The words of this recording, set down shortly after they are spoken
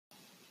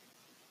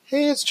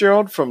Hey, it's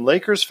Gerald from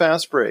Lakers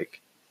Fast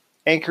Break.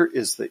 Anchor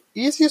is the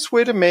easiest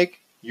way to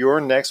make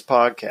your next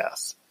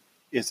podcast.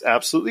 It's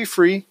absolutely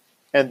free,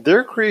 and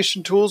their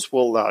creation tools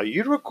will allow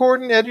you to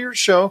record and edit your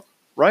show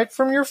right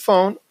from your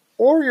phone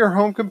or your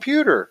home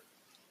computer.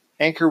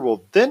 Anchor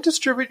will then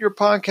distribute your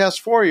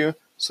podcast for you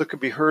so it can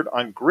be heard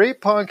on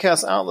great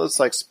podcast outlets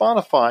like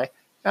Spotify,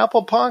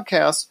 Apple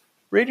Podcasts,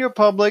 Radio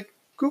Public,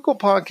 Google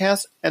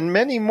Podcasts, and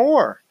many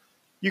more.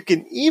 You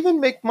can even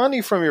make money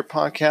from your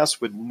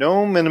podcast with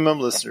no minimum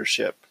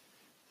listenership.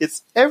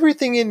 It's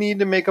everything you need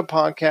to make a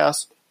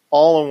podcast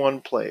all in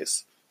one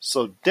place.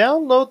 So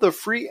download the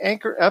free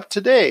Anchor app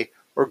today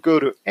or go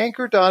to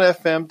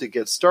anchor.fm to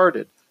get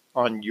started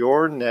on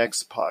your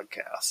next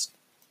podcast.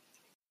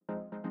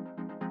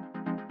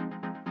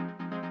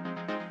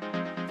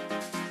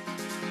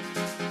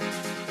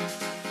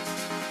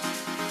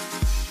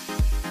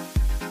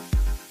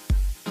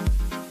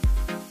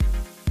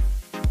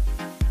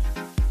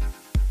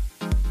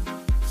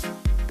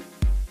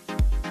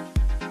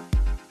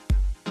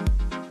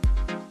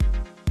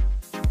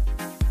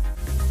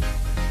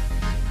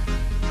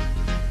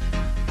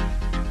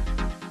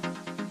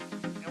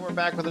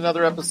 Back with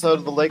another episode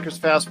of the Lakers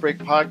Fast Break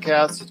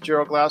podcast. It's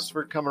Gerald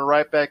Glassford coming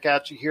right back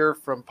at you here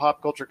from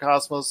Pop Culture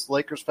Cosmos,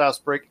 Lakers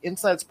Fast Break,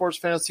 Inside Sports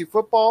Fantasy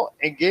Football,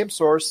 and Game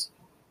Source.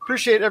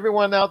 Appreciate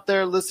everyone out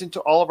there listening to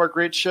all of our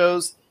great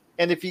shows.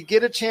 And if you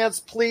get a chance,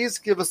 please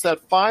give us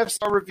that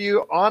 5-star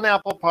review on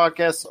Apple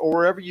Podcasts or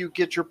wherever you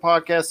get your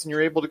podcasts and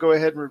you're able to go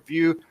ahead and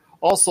review.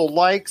 Also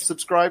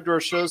subscribe to our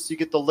shows so you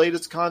get the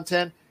latest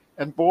content.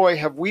 And boy,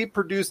 have we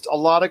produced a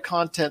lot of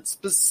content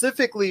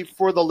specifically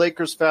for the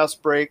Lakers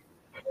Fast Break.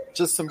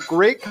 Just some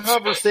great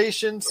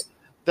conversations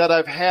that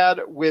I've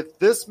had with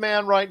this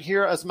man right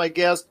here as my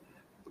guest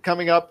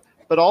coming up,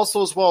 but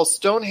also as well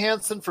Stone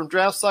Hansen from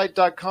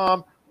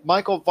DraftSite.com,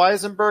 Michael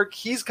Weisenberg,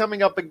 he's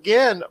coming up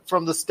again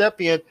from the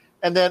Stepien,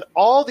 and then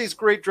all these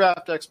great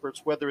draft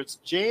experts, whether it's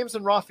James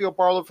and Rafael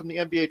Barlowe from the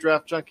NBA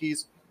Draft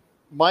Junkies,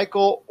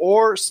 Michael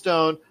or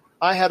Stone.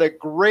 I had a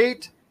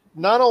great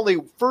not only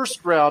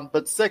first round,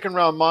 but second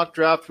round mock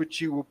draft,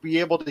 which you will be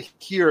able to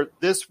hear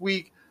this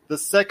week, the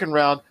second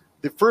round.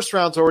 The first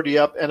round's already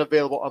up and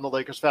available on the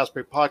Lakers Fast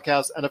Break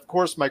podcast. And, of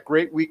course, my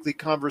great weekly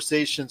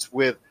conversations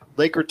with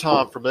Laker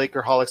Tom from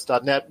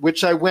Lakerholics.net,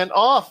 which I went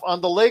off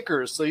on the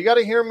Lakers. So you got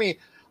to hear me.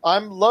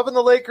 I'm loving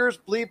the Lakers,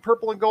 bleed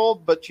purple and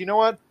gold. But you know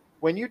what?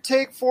 When you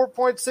take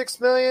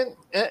 $4.6 million,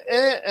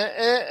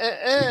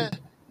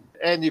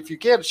 and if you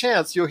get a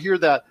chance, you'll hear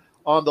that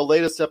on the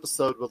latest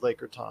episode with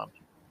Laker Tom.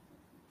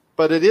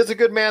 But it is a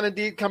good man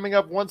indeed coming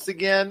up once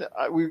again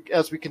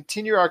as we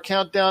continue our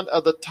countdown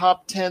of the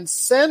top 10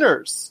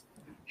 centers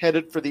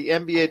headed for the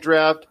NBA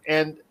draft.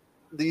 And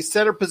the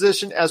center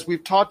position, as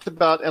we've talked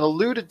about and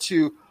alluded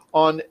to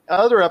on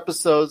other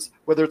episodes,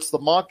 whether it's the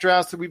mock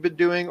drafts that we've been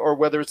doing or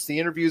whether it's the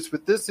interviews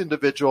with this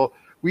individual,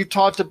 we've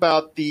talked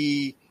about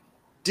the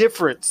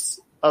difference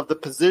of the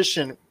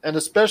position, and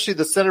especially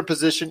the center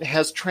position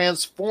has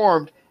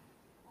transformed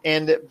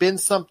and been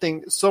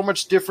something so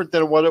much different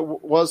than what it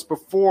was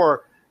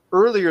before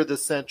earlier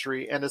this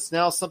century, and it's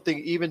now something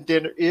even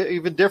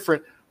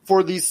different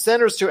for these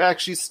centers to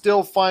actually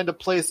still find a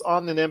place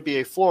on an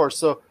NBA floor.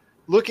 So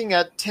looking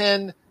at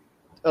 10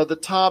 of the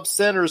top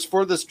centers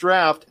for this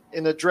draft,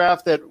 in a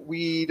draft that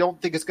we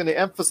don't think is going to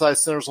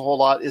emphasize centers a whole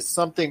lot, is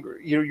something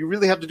you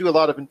really have to do a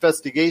lot of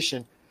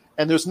investigation.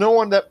 And there's no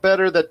one that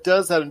better that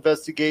does that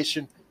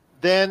investigation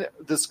than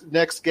this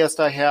next guest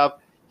I have.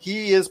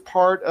 He is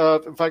part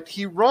of, in fact,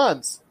 he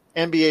runs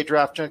NBA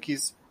Draft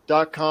Junkies.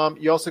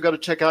 You also got to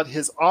check out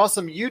his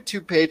awesome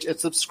YouTube page and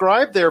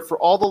subscribe there for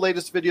all the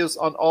latest videos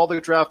on all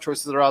the draft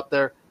choices that are out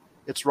there.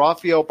 It's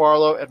Rafael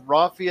Barlowe. And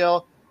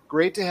Rafael,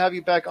 great to have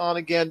you back on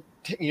again,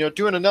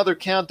 doing another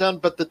countdown.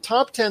 But the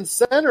top 10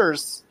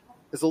 centers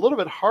is a little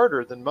bit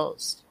harder than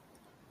most.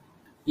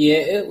 Yeah,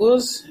 it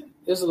was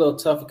a little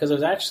tough because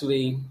there's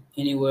actually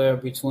anywhere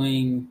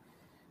between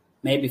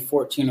maybe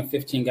 14 or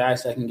 15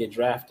 guys that can get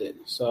drafted.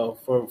 So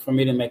for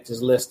me to make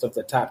this list of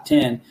the top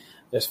 10,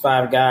 there's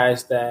 5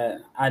 guys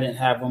that I didn't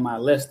have on my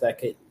list that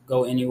could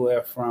go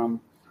anywhere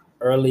from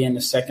early in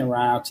the second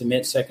round to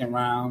mid-second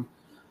round.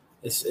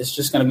 It's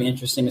just going to be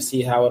interesting to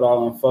see how it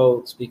all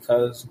unfolds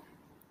because,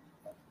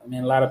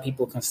 a lot of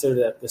people consider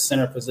that the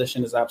center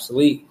position is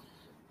obsolete,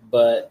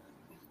 but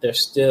there's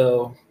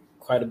still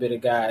quite a bit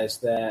of guys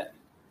that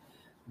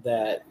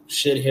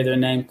should hear their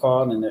name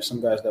called, and there's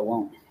some guys that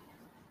won't.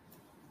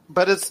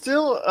 But it's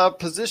still a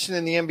position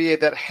in the NBA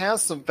that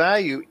has some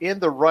value in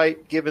the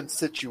right given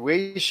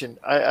situation.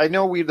 I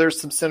know there's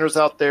some centers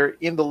out there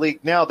in the league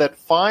now that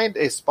find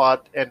a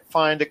spot and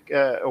find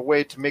a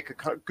way to make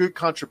a good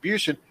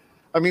contribution.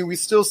 We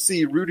still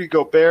see Rudy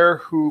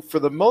Gobert, who for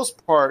the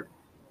most part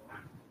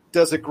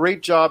does a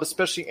great job,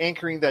 especially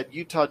anchoring that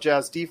Utah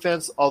Jazz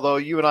defense, although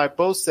you and I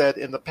both said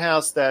in the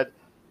past that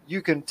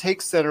you can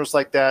take centers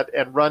like that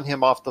and run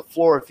him off the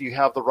floor if you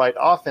have the right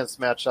offense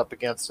matched up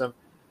against him.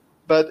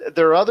 But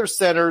there are other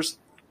centers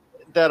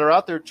that are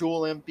out there,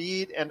 Joel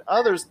Embiid and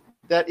others,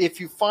 that if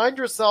you find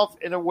yourself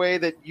in a way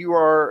that you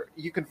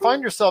can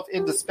find yourself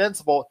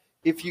indispensable,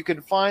 if you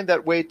can find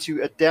that way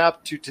to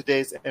adapt to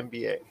today's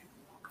NBA.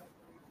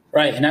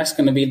 Right, and that's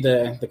going to be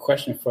the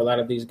question for a lot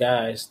of these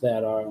guys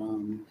that are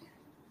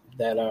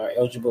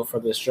eligible for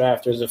this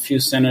draft. There's a few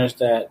centers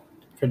that,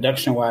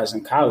 production-wise,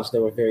 in college, they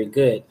were very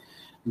good.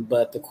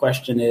 But the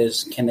question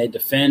is, can they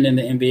defend in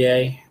the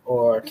NBA,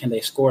 or can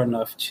they score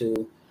enough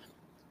to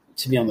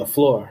be on the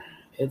floor?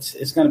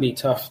 It's going to be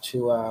tough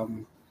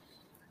to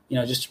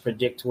just to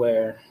predict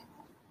where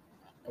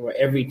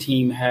every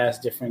team has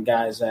different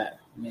guys at.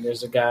 I mean,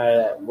 there's a guy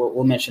that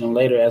we'll mention him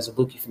later, as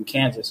Azubuike from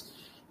Kansas,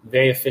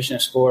 very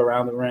efficient scorer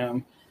around the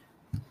rim,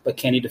 but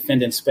can he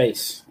defend in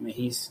space? I mean,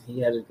 he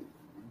had a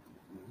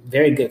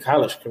very good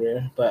college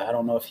career, but I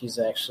don't know if he's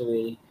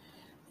actually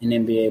an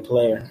NBA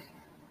player.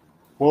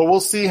 Well, we'll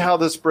see how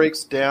this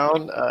breaks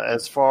down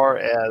as far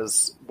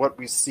as what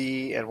we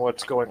see and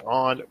what's going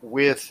on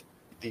with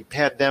the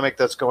pandemic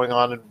that's going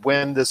on, and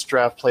when this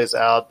draft plays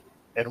out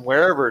and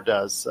wherever it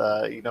does,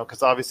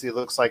 because obviously it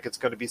looks like it's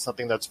going to be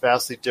something that's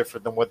vastly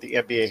different than what the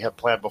NBA had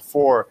planned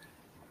before.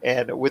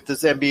 And with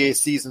this NBA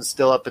season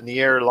still up in the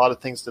air, a lot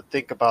of things to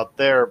think about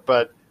there.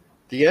 But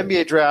the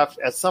NBA draft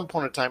at some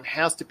point in time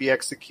has to be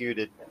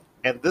executed.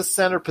 And this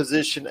center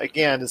position,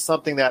 again, is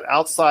something that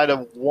outside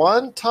of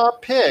one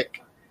top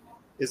pick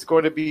is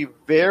going to be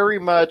very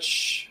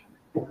much,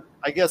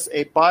 I guess,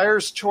 a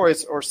buyer's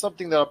choice, or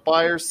something that a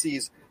buyer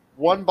sees.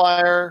 One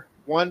buyer,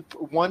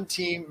 one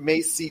team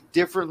may see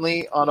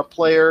differently on a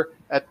player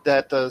at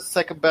the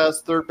second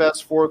best, third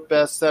best, fourth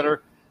best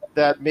center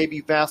that may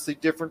be vastly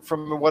different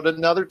from what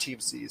another team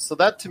sees. So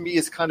that to me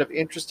is kind of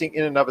interesting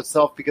in and of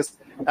itself, because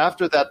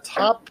after that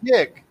top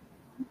pick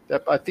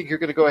that I think you're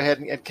going to go ahead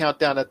and count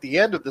down at the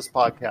end of this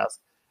podcast,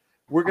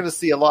 we're going to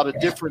see a lot of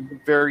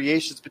different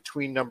variations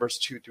between numbers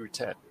 2 through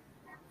 10.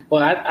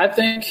 Well, I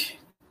think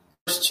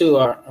first two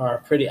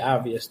are pretty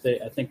obvious.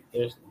 I think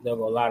they'll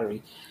go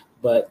lottery.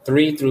 But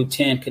 3 through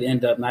 10 could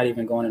end up not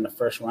even going in the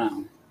first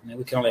round. I mean,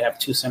 we can only have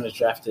 2 centers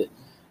drafted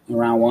in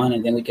round 1,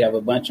 and then we could have a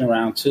bunch in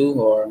round 2,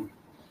 or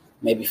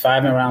maybe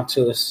 5 in round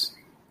 2. It's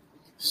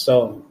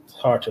so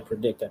hard to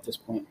predict at this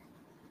point.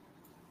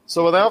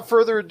 So without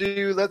further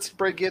ado, let's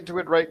break into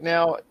it right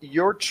now.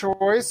 Your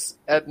choice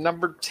at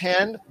number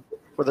 10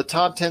 for the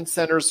top 10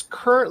 centers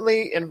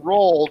currently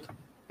enrolled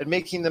and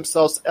making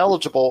themselves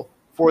eligible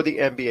for the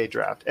NBA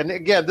draft. And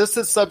again, this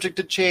is subject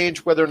to change,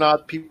 whether or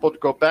not people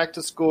go back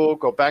to school,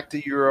 go back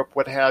to Europe,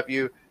 what have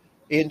you,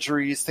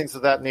 injuries, things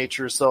of that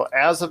nature. So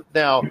as of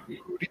now,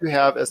 who do you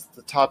have as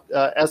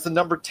the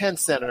number 10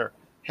 center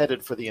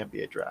headed for the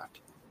NBA draft?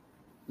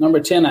 Number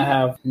 10, I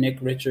have Nick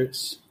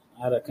Richards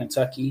out of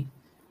Kentucky.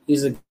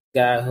 He's a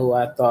guy who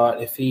I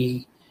thought, if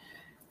he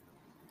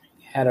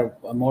had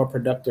a more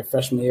productive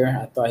freshman year,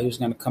 I thought he was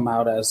going to come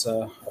out as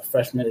a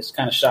freshman. It's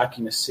kind of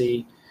shocking to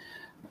see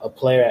a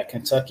player at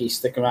Kentucky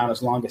stick around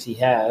as long as he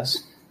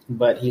has,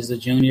 but he's a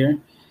junior.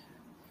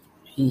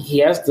 He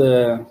has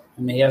the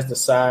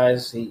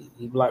size. He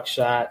blocks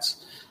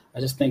shots. I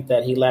just think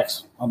that he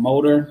lacks a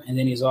motor, and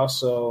then he's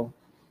also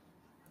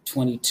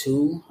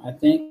 22, I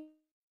think.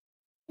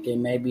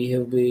 And maybe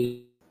he'll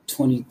be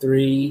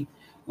 23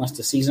 once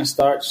the season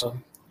starts. So,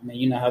 I mean,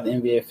 you know how the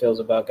NBA feels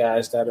about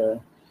guys that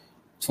are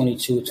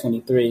 22,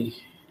 23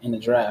 in the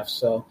draft.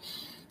 So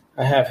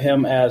I have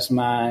him as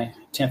my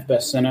 10th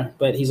best center,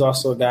 but he's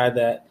also a guy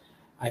that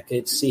I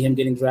could see him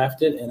getting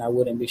drafted, and I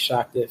wouldn't be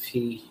shocked if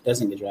he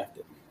doesn't get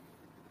drafted.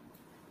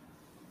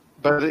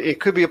 But it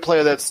could be a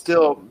player that's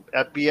still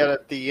at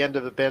the end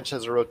of the bench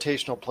as a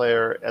rotational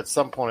player at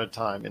some point in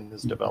time in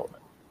his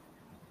development.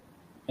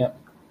 Yep.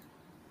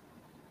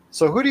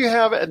 So who do you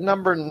have at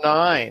number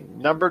 9?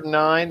 Number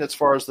 9, as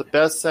far as the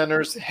best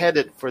centers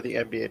headed for the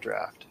NBA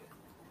draft.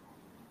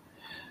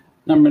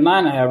 Number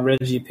 9, I have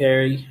Reggie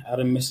Perry out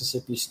of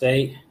Mississippi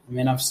State. I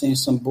mean, I've seen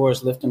some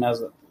boards list him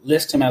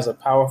as a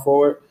power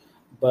forward,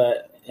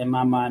 but in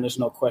my mind, there's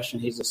no question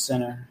he's a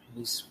center.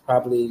 He's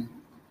probably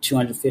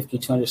 250,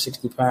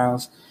 260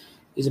 pounds.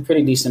 He's a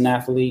pretty decent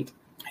athlete.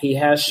 He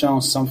has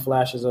shown some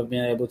flashes of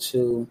being able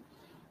to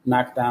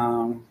knock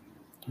down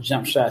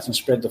jump shots and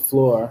spread the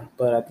floor,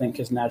 but I think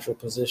his natural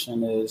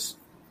position is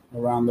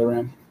around the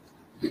rim.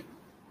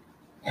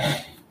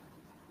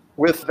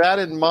 With that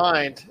in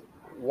mind,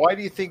 why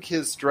do you think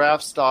his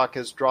draft stock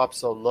has dropped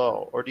so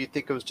low? Or do you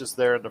think it was just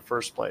there in the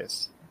first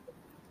place?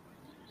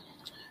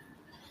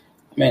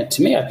 Man,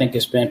 to me, I think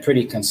it's been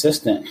pretty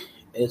consistent.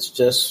 It's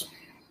just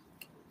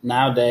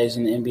nowadays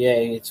in the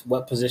NBA, it's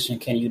what position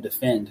can you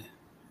defend?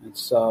 And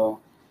so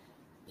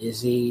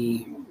does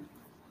he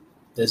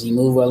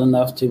move well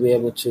enough to be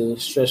able to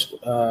stretch,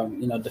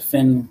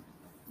 defend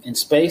in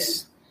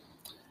space?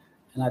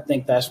 And I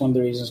think that's one of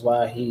the reasons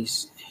why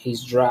he's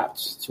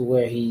dropped to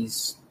where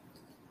he's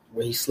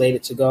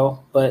slated to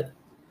go. But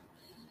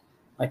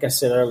like I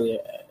said earlier,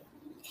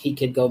 he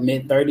could go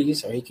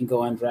mid-30s or he can go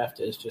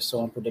undrafted. It's just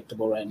so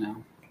unpredictable right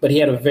now. But he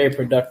had a very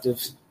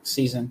productive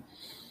season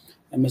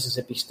at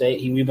Mississippi State.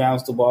 He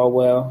rebounds the ball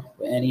well,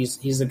 and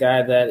he's a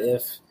guy that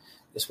if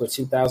this were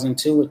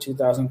 2002 or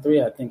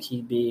 2003, I think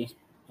he'd be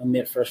a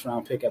mid-first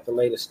round pick at the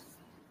latest.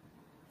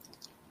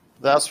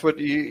 That's what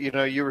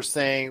you were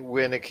saying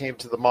when it came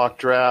to the mock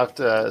draft.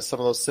 Some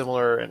of those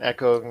similar and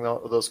echoing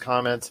those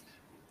comments.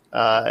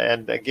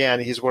 And again,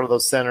 he's one of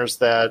those centers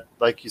that,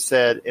 like you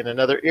said, in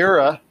another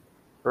era,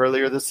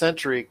 earlier this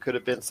century, could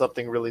have been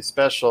something really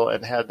special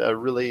and had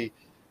really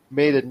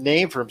made a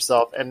name for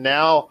himself. And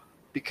now,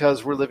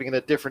 because we're living in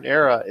a different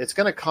era, it's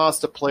going to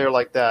cost a player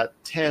like that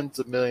tens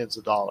of millions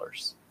of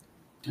dollars.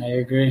 I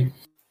agree.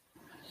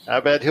 I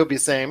bet he'll be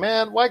saying,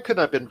 man, why couldn't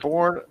I have been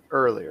born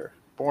earlier?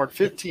 Born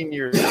 15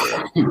 years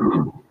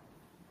ago.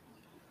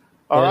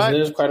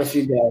 There's quite a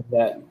few guys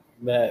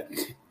that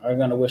are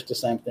going to wish the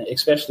same thing,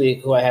 especially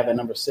who I have at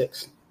number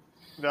 6.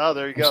 No,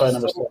 there you go. Sorry,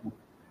 number 7.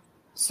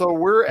 So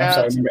we're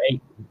number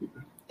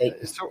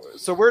 8.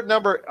 So we're at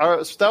number.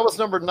 So that was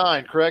number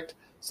 9, correct?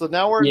 So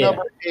now we're at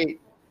number 8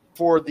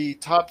 for the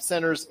top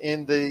centers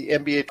in the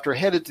NBA. We're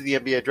headed to the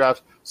NBA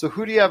draft. So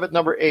who do you have at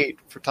number 8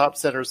 for top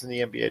centers in the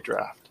NBA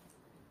draft?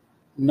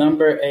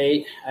 Number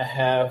 8, I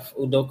have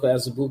Udoka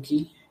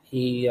Azubuike.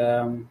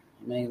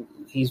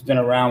 He's been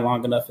around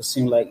long enough. It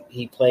seemed like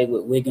he played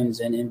with Wiggins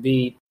and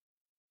Embiid.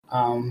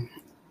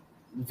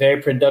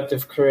 Very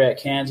productive career at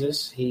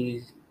Kansas.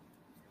 He's,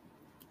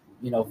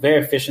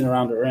 very efficient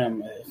around the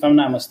rim. If I'm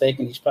not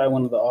mistaken, he's probably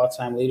one of the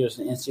all-time leaders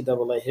in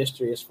NCAA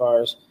history as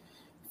far as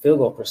field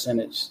goal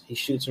percentage. He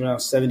shoots around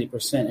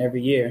 70%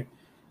 every year,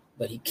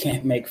 but he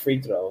can't make free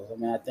throws.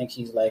 I think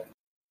he's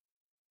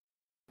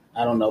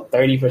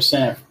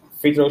 30%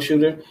 free throw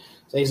shooter.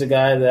 So he's a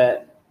guy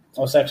that,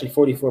 it's actually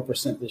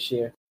 44% this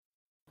year.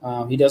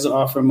 He doesn't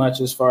offer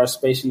much as far as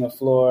spacing the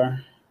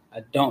floor. I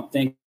don't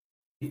think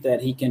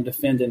that he can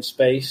defend in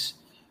space,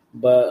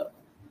 but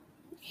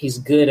he's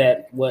good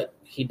at what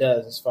he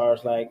does as far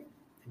as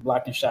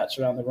blocking shots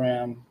around the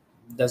rim,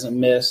 doesn't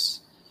miss,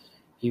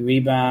 he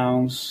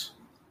rebounds.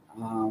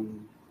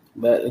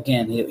 But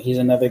again, he's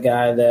another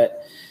guy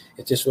that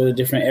it's just with a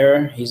different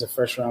era. He's a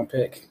first-round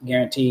pick,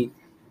 guaranteed.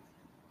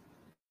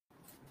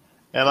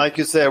 And like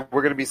you said,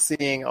 we're going to be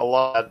seeing a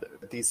lot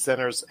of these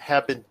centers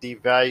have been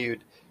devalued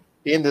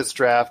in this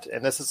draft,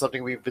 and this is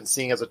something we've been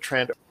seeing as a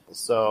trend.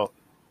 So,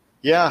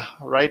 yeah,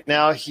 right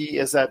now he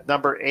is at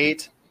number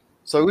 8.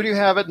 So who do you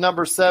have at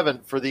number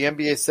 7 for the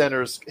NBA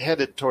centers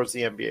headed towards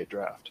the NBA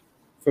draft?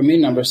 For me,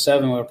 number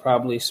 7 would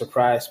probably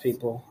surprise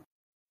people.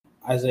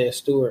 Isaiah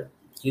Stewart.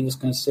 He was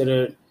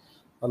considered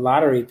a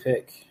lottery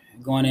pick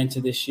going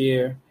into this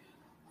year.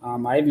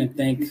 I even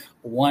think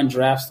one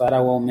draft site,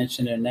 I won't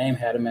mention their name,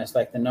 had him as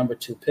the number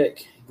 2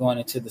 pick going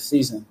into the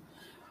season.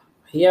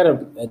 He had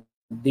a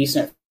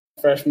decent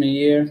freshman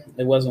year.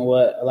 It wasn't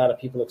what a lot of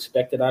people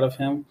expected out of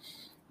him,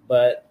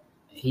 but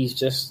he's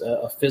just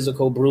a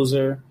physical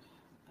bruiser.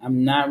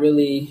 I'm not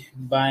really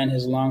buying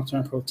his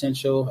long-term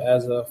potential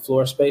as a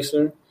floor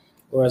spacer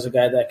or as a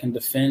guy that can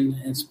defend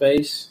in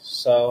space.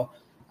 So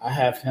I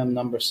have him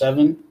number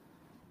 7.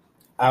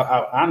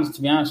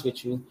 To be honest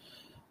with you,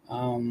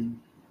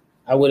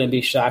 I wouldn't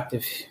be shocked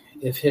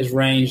if his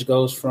range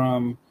goes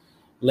from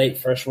late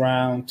first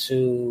round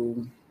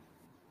to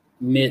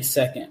mid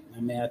second.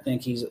 I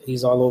think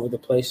he's all over the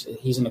place.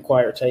 He's an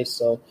acquired taste,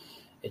 so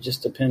it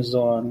just depends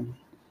on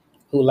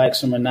who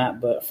likes him or not.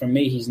 But for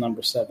me, he's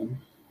number 7.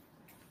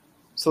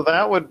 So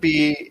that would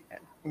be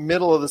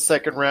middle of the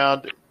second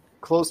round,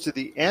 close to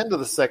the end of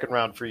the second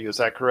round for you. Is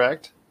that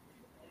correct?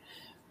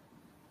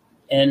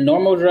 In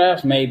normal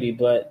drafts, maybe,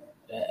 but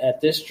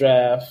at this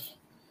draft,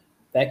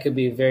 that could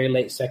be a very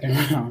late second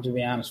round, to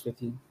be honest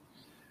with you.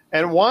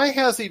 And why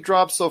has he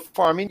dropped so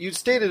far? You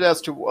stated a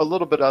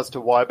little bit as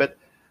to why, but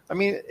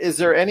is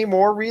there any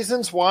more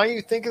reasons why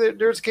you think that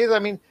there's a case?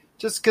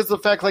 Just because of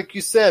the fact, like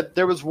you said,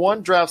 there was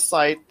one draft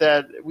site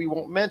that we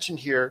won't mention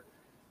here,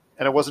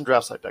 and it wasn't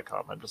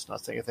draftsite.com. I'm just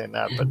not saying anything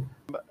that, but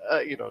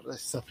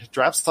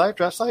draft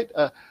site.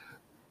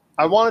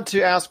 I wanted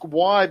to ask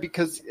why,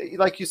 because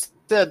like you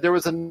said, there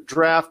was a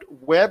draft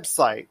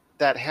website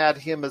that had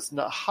him as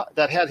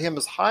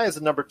high as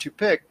a number 2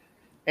 pick,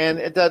 and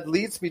that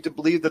leads me to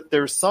believe that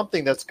there's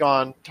something that's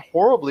gone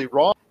horribly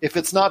wrong. If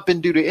it's not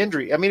been due to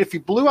injury, if he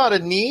blew out a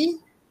knee,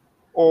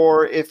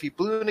 or if he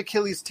blew an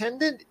Achilles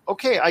tendon,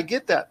 okay, I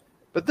get that.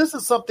 But this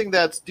is something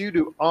that's due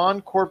to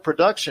on-court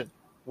production.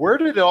 Where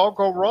did it all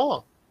go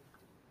wrong?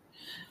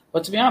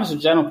 Well, to be honest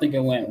with you, I don't think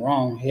it went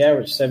wrong. He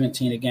averaged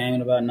 17 a game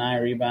and about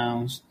 9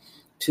 rebounds,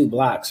 2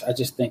 blocks. I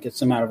just think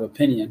it's a matter of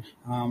opinion.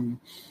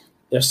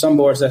 There's some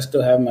boards that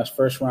still have him as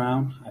first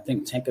round. I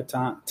think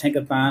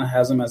Tankathon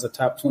has him as a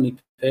top 20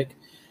 pick.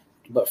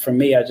 But for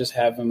me, I just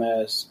have him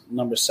as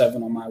number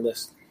 7 on my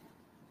list.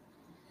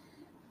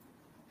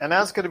 And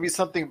that's going to be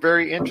something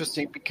very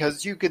interesting,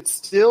 because you could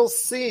still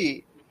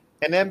see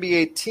an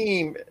NBA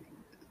team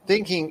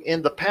thinking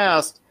in the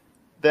past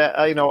that,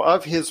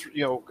 of his,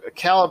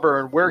 caliber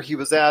and where he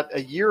was at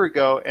a year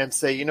ago, and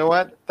say, you know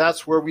what,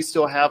 that's where we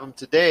still have him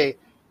today.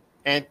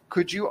 And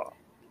could you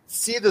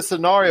see the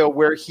scenario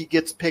where he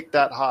gets picked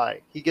that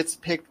high? He gets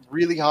picked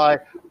really high,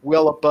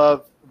 well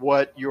above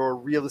what your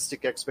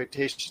realistic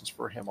expectations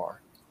for him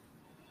are.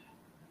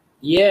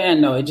 Yeah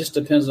and no. It just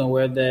depends on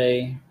where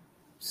they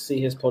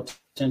see his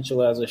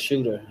potential as a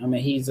shooter.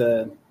 He's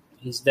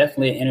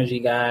definitely an energy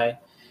guy.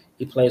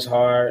 He plays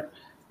hard.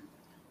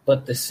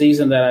 But the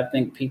season that I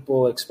think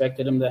people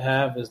expected him to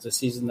have is the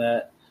season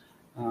that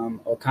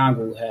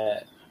Okongwu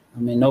had. I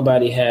mean,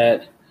 nobody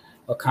had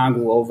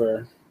Okongwu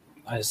over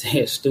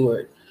Isaiah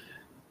Stewart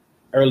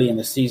early in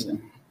the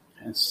season.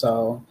 And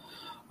so,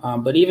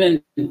 but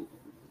even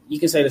you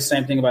can say the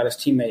same thing about his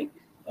teammate,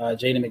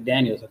 Jaden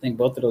McDaniels. I think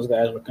both of those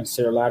guys were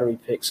considered lottery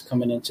picks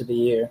coming into the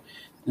year,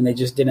 and they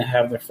just didn't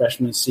have their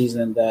freshman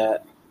season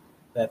that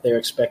they're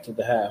expected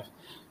to have.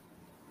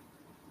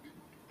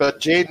 But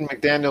Jaden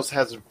McDaniels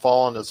hasn't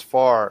fallen as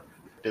far.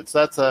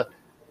 That's a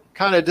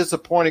kind of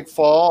disappointing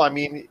fall. I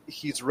mean,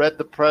 he's read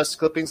the press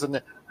clippings,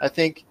 and I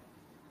think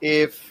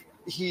if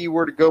he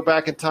were to go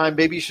back in time,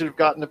 maybe he should have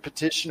gotten a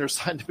petition or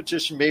signed a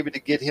petition maybe to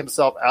get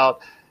himself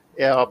out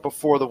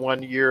before the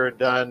 1 year and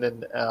done,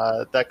 and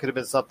that could have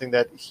been something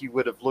that he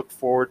would have looked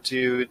forward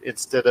to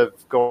instead of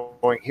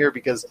going here,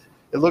 because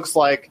it looks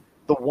like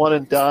the one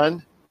and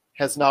done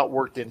has not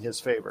worked in his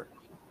favor.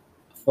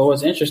 Well,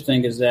 what's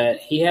interesting is that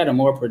he had a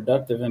more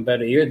productive and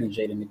better year than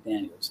Jaden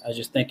McDaniels. I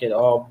just think it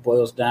all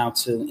boils down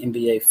to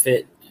NBA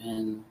fit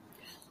and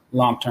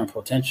long-term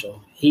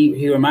potential.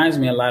 He reminds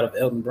me a lot of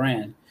Elton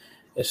Brand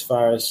as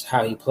far as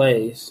how he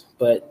plays.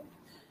 But,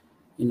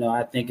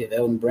 I think if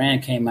Elton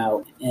Brand came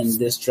out in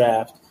this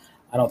draft,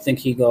 I don't think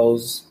he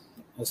goes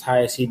as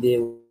high as he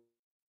did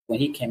when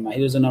he came out.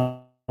 He was the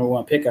number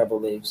one pick, I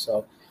believe.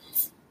 So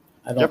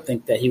I don't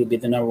think that he would be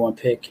the number one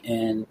pick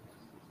in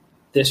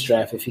this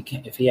draft if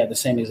he had the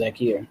same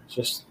exact year. It's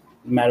just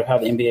a matter of how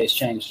the NBA has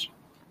changed.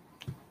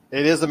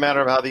 It is a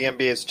matter of how the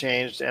NBA has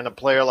changed, and a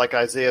player like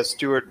Isaiah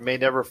Stewart may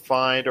never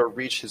find or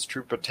reach his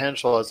true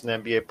potential as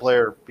an NBA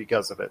player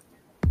because of it.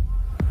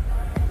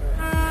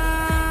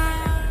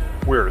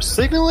 We're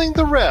signaling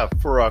the ref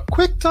for a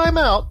quick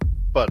timeout,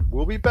 but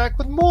we'll be back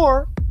with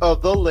more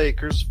of the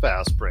Lakers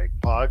Fast Break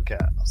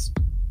podcast.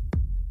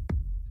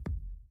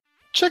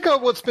 Check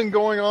out what's been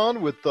going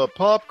on with the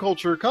Pop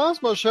Culture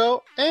Cosmos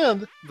Show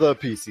and the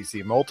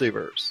PCC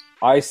Multiverse.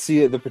 I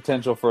see the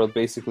potential for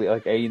basically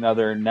like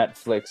another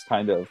Netflix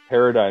kind of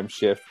paradigm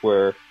shift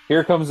where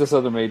here comes this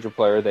other major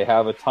player. They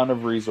have a ton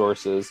of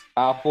resources.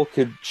 Apple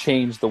could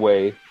change the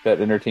way that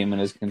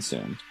entertainment is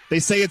consumed. They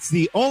say it's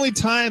the only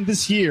time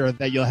this year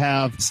that you'll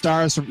have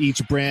stars from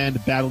each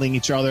brand battling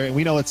each other, and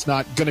we know it's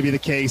not going to be the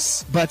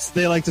case, but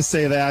they like to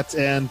say that,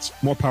 and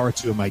more power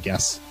to them, I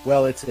guess.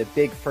 Well, it's a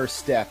big first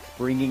step,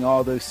 bringing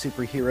all those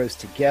superheroes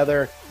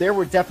together. There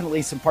were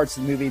definitely some parts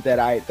of the movie that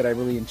I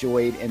really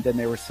enjoyed, and then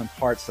there were some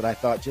parts that I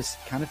thought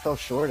just kind of fell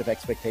short of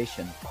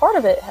expectation. Part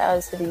of it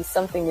has to be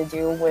something to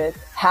do with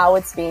how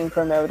it's being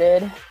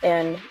promoted,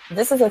 and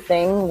this is a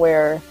thing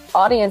where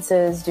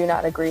audiences do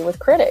not agree with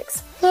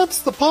critics.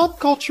 That's the Pop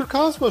Culture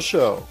Cosmos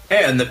Show.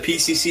 And the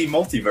PCC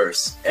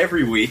Multiverse,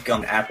 every week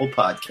on Apple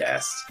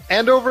Podcasts.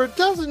 And over a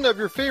dozen of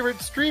your favorite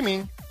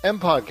streaming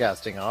and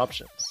podcasting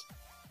options.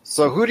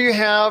 So who do you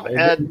have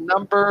at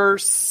number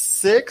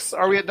 6?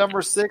 Are we at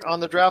number 6 on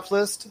the draft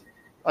list?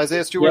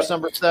 Isaiah Stewart's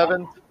number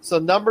 7. So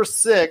number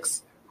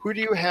 6, who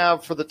do you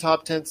have for the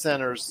top 10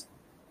 centers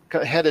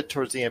headed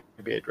towards the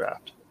NBA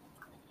draft?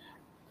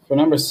 For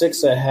number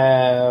 6, I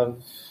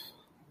have,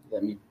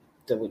 let me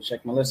double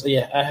check my list.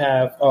 I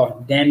have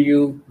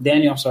Daniel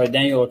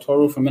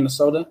Otoru from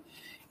Minnesota.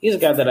 He's a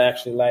guy that I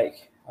actually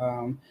like.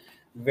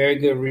 Very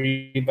good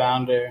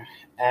rebounder,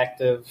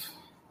 active,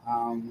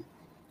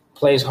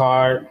 plays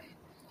hard.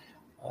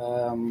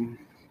 I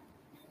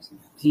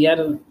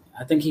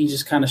think he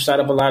just kind of shot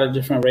up a lot of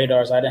different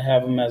radars. I didn't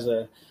have him as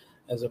a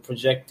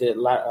projected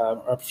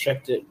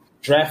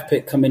draft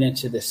pick coming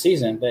into the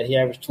season, but he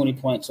averaged 20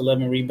 points,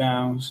 11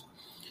 rebounds,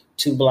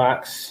 2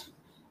 blocks.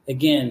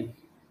 Again,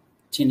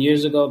 10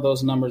 years ago,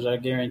 those numbers are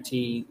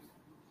guaranteed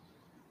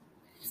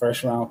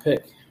first-round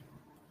pick.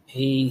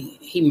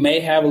 He may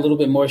have a little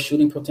bit more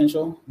shooting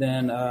potential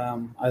than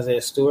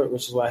Isaiah Stewart,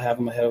 which is why I have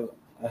him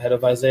ahead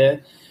of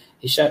Isaiah.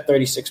 He shot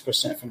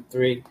 36% from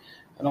 3.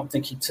 I don't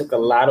think he took a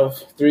lot of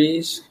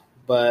threes,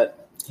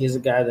 but he's a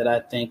guy that I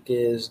think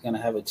is going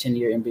to have a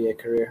 10-year NBA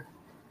career.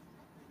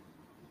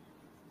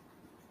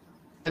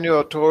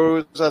 Daniel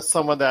Otoru, that's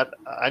someone that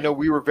I know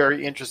we were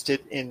very interested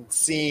in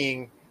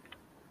seeing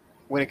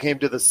when it came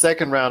to the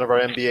second round of our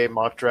NBA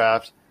mock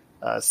draft,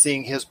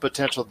 seeing his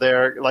potential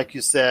there. Like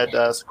you said,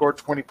 scored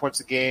 20 points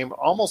a game,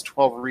 almost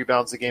 12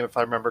 rebounds a game, if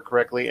I remember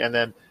correctly, and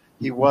then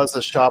he was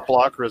a shot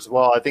blocker as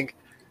well. I think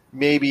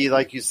maybe,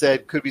 like you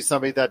said, could be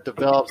somebody that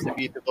develops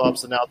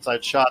an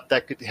outside shot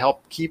that could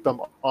help keep him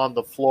on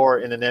the floor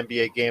in an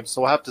NBA game.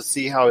 So we'll have to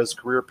see how his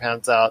career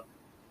pans out.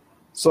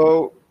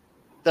 So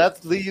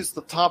that leaves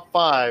the top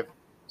 5.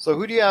 So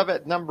who do you have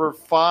at number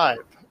 5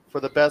 for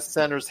the best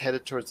centers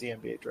headed towards the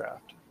NBA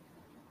draft?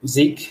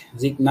 Zeke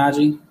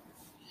Naji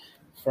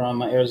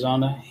from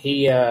Arizona.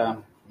 He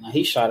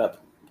shot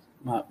up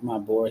my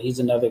board. He's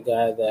another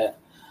guy that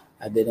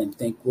I didn't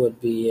think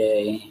would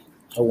be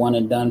a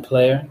one-and-done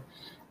player.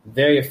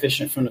 Very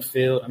efficient from the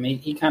field. I mean,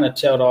 he kind of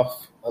tailed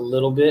off a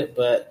little bit,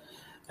 but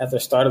at the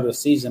start of the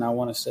season, I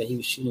want to say he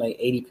was shooting like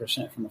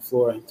 80% from the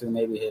floor through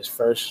maybe his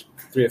first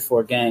 3 or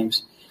 4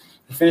 games.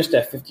 He finished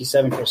at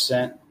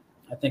 57%.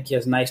 I think he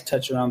has nice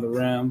touch around the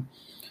rim.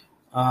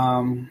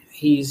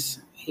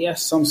 He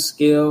has some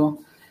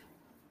skill,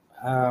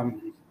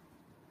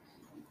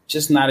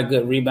 just not a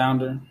good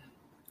rebounder,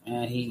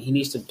 and he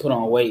needs to put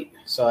on weight.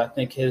 So I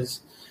think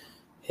his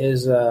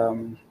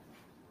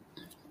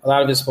a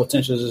lot of his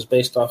potential is just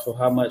based off of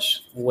how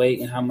much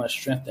weight and how much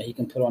strength that he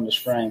can put on his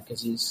frame,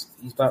 because he's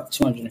about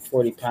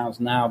 240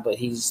 pounds now, but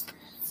he's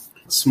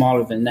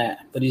smaller than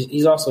that. But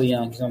he's also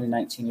young. He's only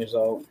 19 years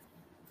old.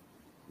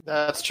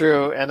 That's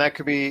true, and that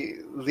could be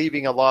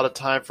leaving a lot of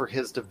time for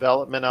his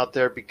development out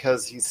there,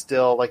 because he's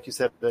still, like you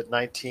said, at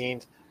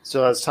 19,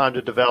 still has time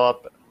to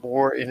develop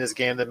more in his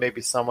game than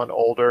maybe someone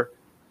older.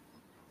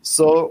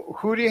 So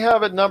who do you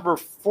have at number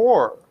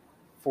 4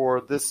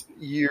 for this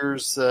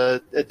year's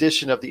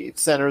edition of the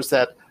centers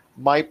that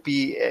might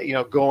be,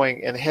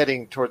 going and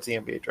heading towards the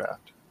NBA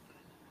draft?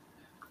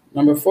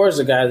 Number 4 is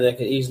a guy that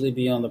could easily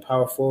be on the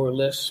power forward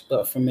list,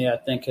 but for me, I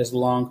think his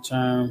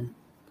long-term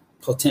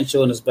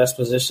potential in his best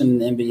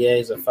position in the NBA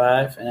is a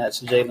 5, and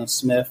that's Jalen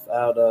Smith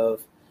out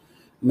of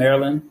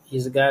Maryland.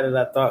 He's a guy that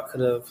I thought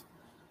could have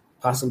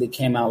possibly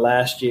came out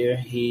last year.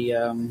 He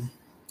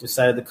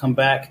decided to come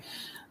back.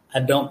 I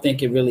don't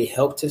think it really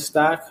helped his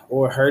stock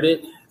or hurt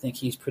it. I think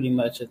he's pretty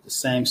much at the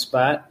same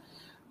spot,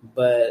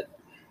 but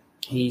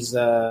he's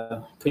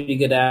a pretty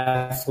good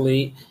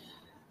athlete.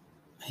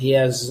 He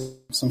has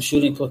some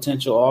shooting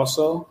potential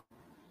also,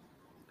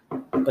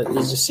 but it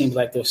just seems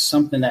like there's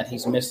something that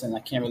he's missing. I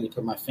can't really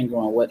put my finger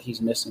on what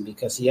he's missing,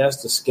 because he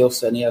has the skill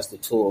set and he has the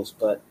tools,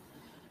 but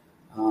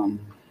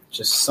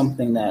just some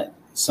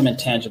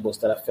intangibles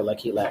that I feel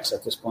like he lacks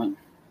at this point.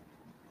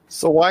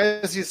 So why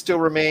has he still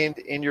remained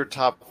in your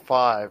top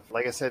 5?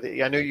 Like I said,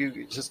 I know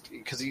you just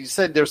because you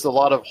said there's a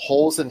lot of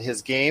holes in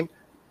his game,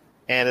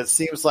 and it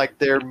seems like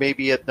there may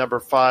be at number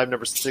 5,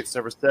 number 6,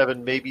 number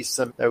 7, maybe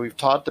some that we've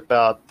talked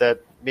about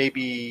that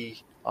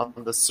maybe on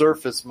the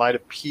surface might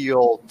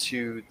appeal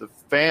to the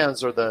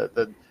fans or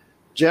the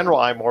general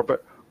eye more.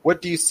 But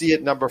what do you see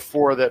at number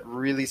 4 that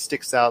really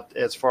sticks out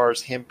as far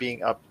as him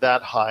being up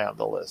that high on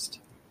the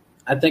list?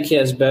 I think he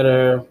has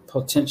better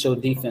potential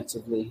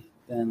defensively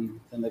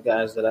than the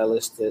guys that I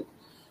listed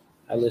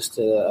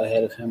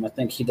ahead of him. I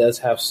think he does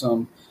have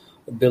some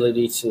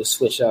ability to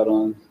switch out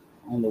on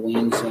the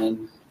wings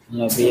and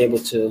be able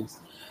to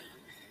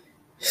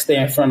stay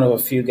in front of a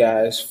few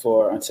guys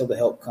until the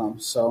help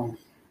comes. So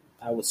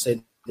I would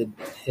say that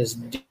his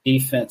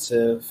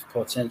defensive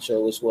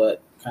potential is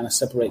what kind of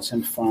separates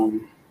him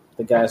from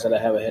the guys that I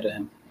have ahead of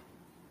him.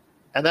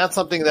 And that's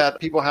something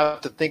that people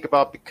have to think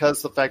about,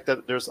 because the fact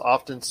that there's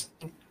often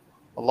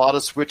a lot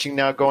of switching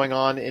now going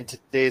on in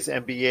today's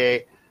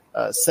NBA.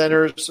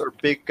 Centers or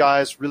big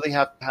guys really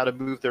have how to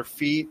move their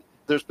feet.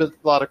 There's been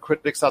a lot of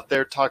critics out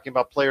there talking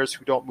about players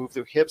who don't move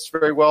their hips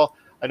very well.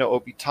 I know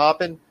Obi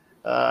Toppin.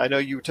 I know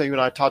you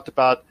and I talked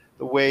about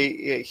the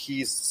way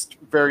he's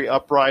very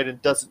upright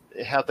and doesn't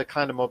have the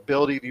kind of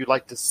mobility you'd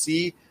like to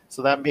see.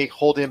 So that may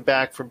hold him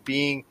back from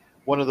being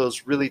one of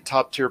those really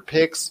top-tier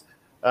picks,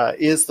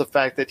 is the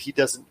fact that he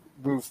doesn't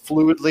move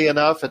fluidly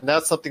enough. And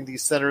that's something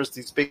these centers,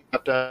 these big,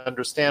 have to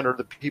understand, or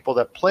the people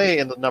that play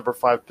in the number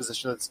 5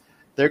 position.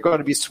 They're going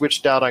to be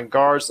switched out on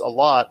guards a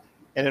lot.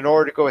 And in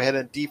order to go ahead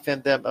and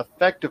defend them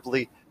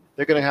effectively,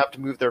 they're going to have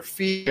to move their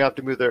feet, have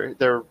to move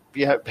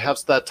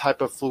have that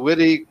type of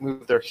fluidity,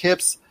 move their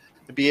hips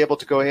to be able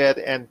to go ahead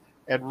and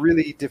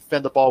really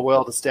defend the ball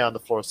well to stay on the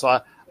floor.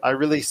 So I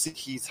really see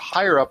he's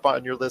higher up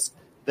on your list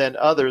than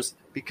others,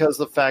 because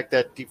of the fact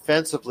that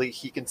defensively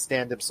he can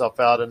stand himself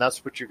out, and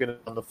that's what you're going to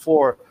do on the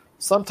floor,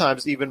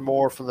 sometimes even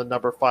more from the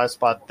number 5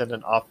 spot than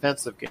an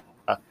offensive game.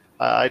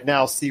 I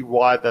now see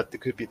why that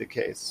could be the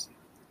case.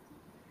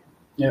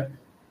 Yeah.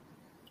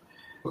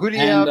 Who do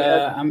you have?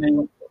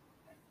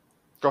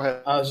 Go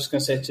ahead. I was just going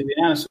to say, to be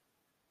honest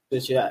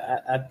with you,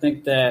 I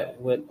think that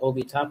with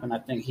Obi Toppin, I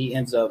think he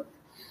ends up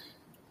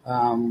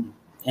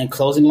in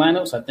closing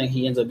lineups, I think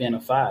he ends up being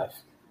a 5.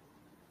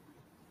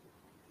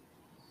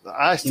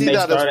 I see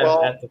that as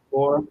well. At the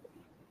 4,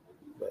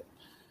 but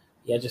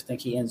I just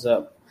think he ends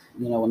up,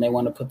 when they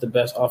want to put the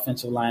best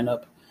offensive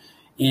lineup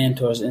in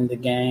towards the end of the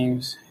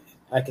games,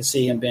 I can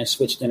see him being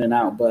switched in and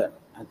out, but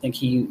I think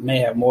he may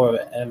have more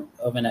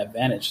of an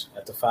advantage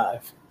at the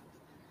 5.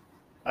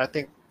 I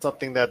think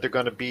something that they're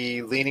going to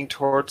be leaning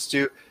towards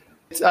too.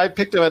 I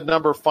picked him at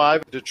number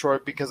 5 in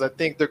Detroit because I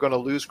think they're going to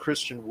lose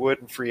Christian Wood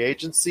in free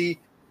agency.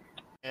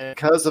 And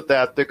because of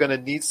that, they're going to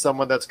need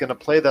someone that's going to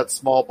play that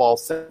small ball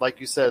set, like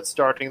you said,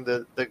 starting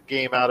the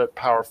game out at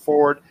power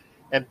forward.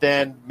 And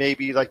then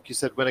maybe, like you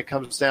said, when it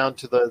comes down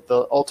to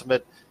the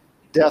ultimate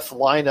death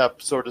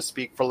lineup, so to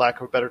speak, for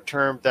lack of a better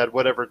term, that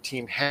whatever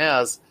team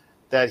has,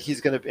 that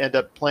he's going to end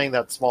up playing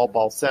that small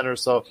ball center.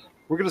 So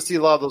we're going to see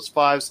a lot of those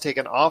 5s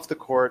taken off the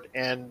court,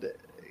 and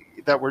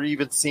that we're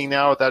even seeing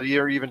now, that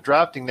you're even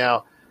drafting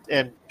now,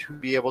 and to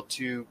be able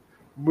to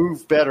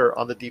move better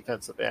on the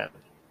defensive end.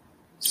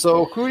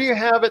 So who do you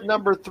have at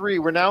number 3?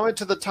 We're now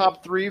into the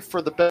top 3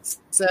 for the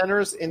best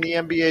centers in the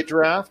NBA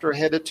draft, or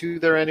headed to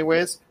there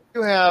anyways. Who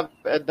do you have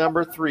at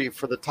number 3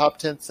 for the top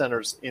 10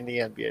 centers in the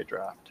NBA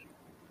draft?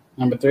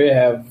 Number 3, I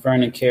have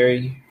Vernon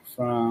Carey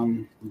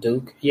from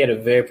Duke. He had a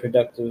very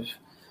productive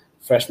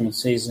freshman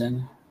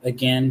season.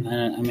 Again,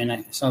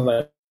 it sounds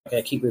like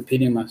I keep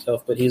repeating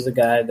myself, but he's a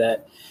guy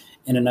that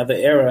in another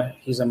era,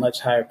 he's a much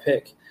higher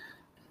pick.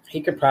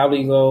 He could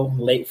probably go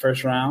late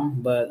first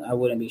round, but I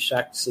wouldn't be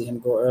shocked to see him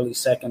go early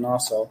second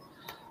also.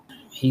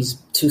 He's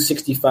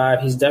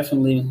 265. He's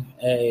definitely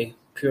a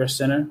pure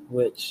center,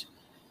 which,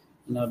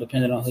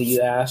 depending on who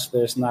you ask,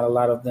 there's not a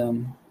lot of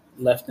them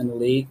left in the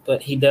league,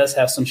 but he does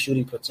have some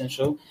shooting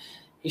potential.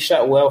 He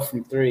shot well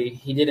from three.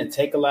 He didn't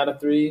take a lot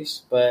of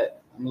threes,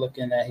 but I'm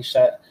looking at he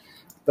shot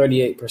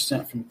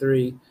 38% from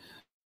three.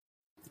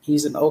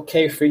 He's an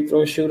okay free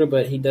throw shooter,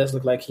 but he does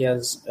look like he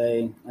has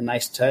a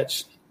nice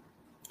touch.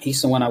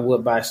 He's someone I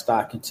would buy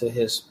stock into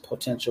his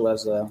potential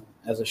as a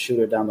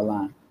shooter down the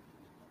line.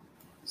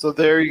 So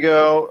there you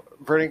go.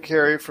 Vernon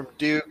Carey from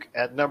Duke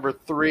at number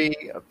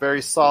 3, a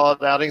very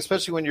solid outing,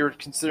 especially when you're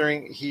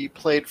considering he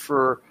played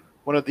for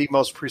one of the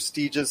most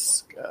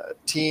prestigious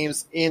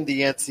teams in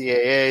the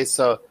NCAA.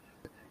 So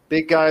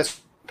big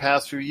guys the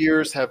past few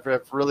years have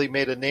really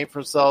made a name for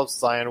themselves,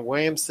 Zion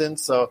Williamson.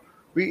 So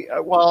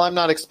while I'm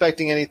not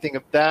expecting anything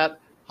of that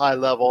high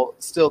level,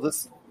 still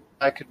this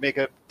I could make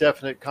a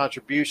definite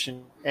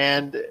contribution.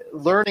 And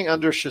learning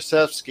under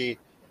Krzyzewski,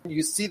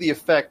 you see the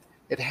effect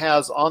it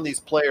has on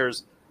these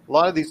players. A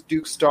lot of these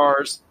Duke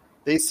stars,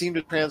 they seem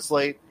to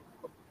translate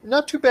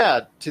not too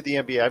bad to the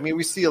NBA. I mean,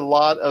 we see a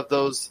lot of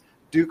those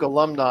Duke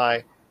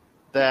alumni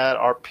that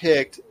are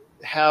picked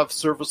have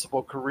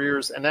serviceable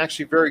careers and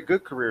actually very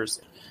good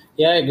careers.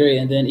 Yeah, I agree.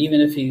 And then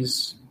even if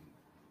he's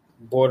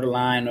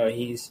borderline or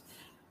if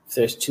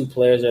there's two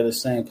players that are the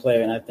same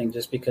player, and I think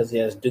just because he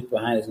has Duke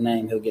behind his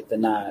name, he'll get the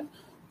nod.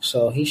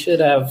 So he should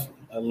have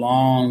a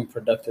long,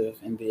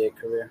 productive NBA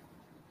career.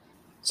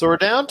 So we're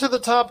down to the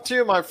top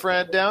 2, my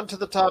friend, down to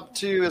the top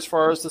 2 as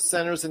far as the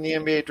centers in the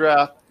NBA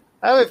draft.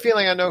 I have a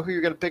feeling I know who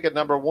you're going to pick at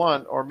number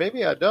 1, or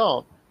maybe I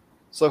don't.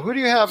 So who do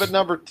you have at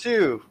number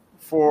 2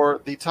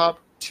 for the top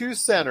 2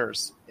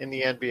 centers in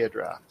the NBA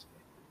draft?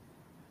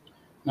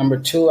 Number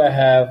 2, I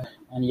have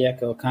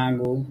Onyeka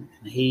Okongwu.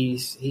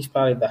 He's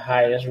probably the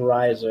highest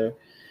riser.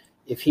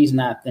 If he's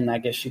not, then I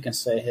guess you can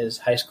say his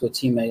high school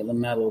teammate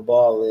LaMelo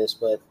Ball is.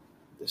 But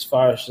as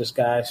far as just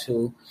guys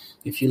who,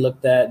 if you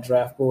looked at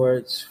draft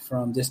boards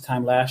from this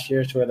time last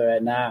year to where they're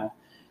at now,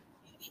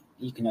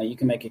 you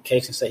can make a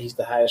case and say he's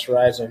the highest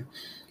riser.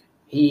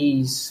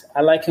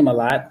 I like him a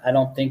lot. I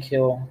don't think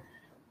he'll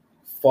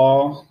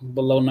fall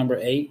below number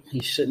 8. He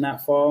should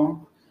not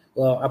fall.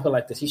 Well, I put it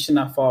like this. He should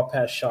not fall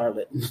past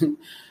Charlotte.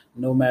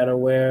 No matter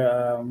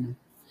where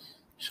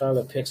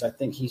Charlotte picks, I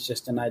think he's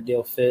just an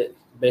ideal fit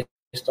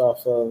based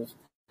off of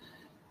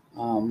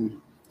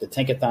the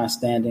Tankathon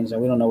standings.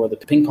 And we don't know where the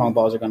ping pong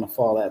balls are going to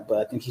fall at, but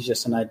I think he's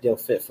just an ideal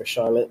fit for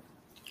Charlotte.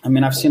 I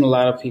mean, I've seen a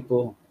lot of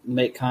people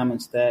make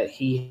comments that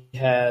he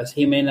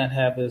may not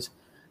have as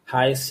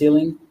high a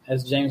ceiling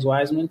as James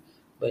Wiseman,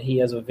 but he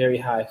has a very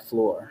high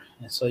floor.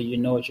 And so you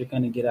know what you're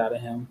going to get out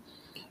of him.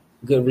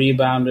 Good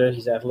rebounder.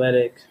 He's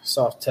athletic,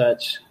 soft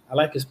touch. I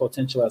like his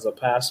potential as a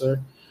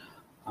passer.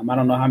 I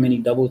don't know how many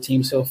double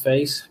teams he'll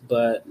face,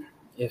 but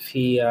if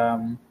he,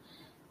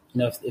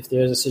 if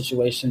there's a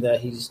situation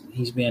that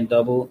he's being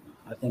doubled,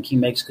 I think he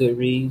makes good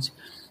reads.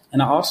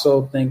 And I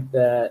also think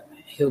that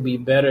he'll be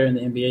better in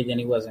the NBA than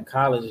he was in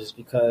college, just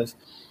because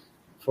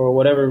for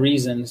whatever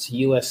reasons,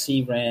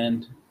 USC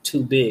ran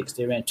 2 bigs.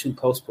 They ran 2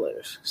 post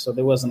players, so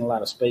there wasn't a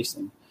lot of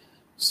spacing.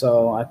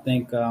 So I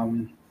think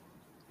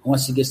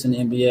once he gets in the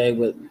NBA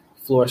with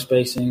floor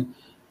spacing,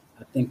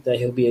 I think that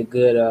he'll be a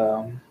good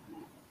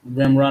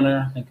rim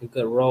runner, I think a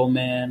good roll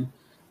man,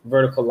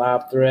 vertical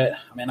lob threat.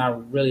 I mean, I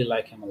really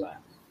like him a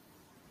lot.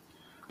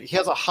 He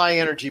has a high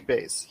energy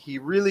base. He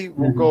really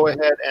will go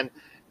ahead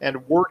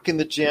and work in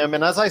the gym.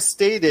 And as I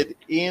stated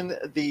in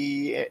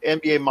the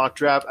NBA mock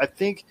draft, I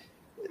think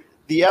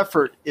the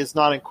effort is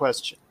not in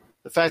question.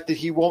 The fact that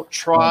he won't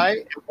try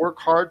and work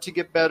hard to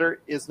get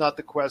better is not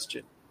the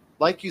question.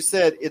 Like you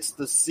said, it's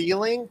the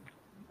ceiling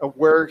of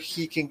where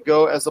he can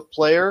go as a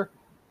player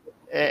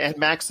and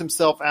max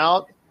himself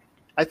out.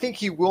 I think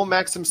he will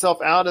max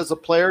himself out as a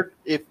player,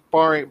 if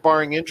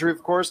barring injury,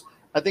 of course.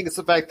 I think it's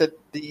the fact that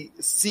the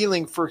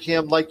ceiling for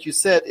him, like you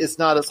said, is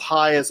not as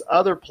high as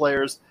other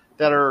players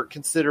that are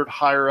considered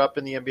higher up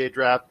in the NBA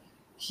draft.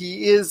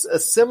 He is a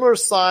similar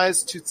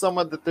size to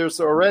someone that there's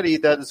already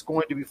that is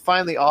going to be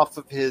finally off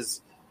of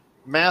his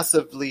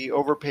massively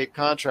overpaid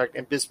contract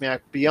in Bismack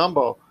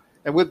Biyombo.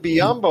 And with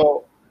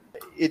Biyombo,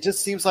 it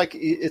just seems like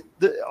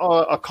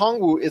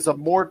Okongwu is a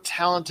more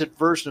talented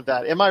version of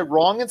that. Am I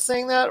wrong in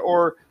saying that,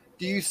 or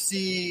do you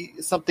see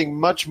something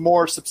much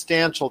more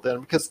substantial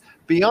than? Because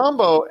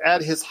Biyombo,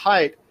 at his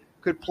height,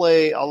 could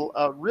play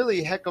a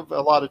really heck of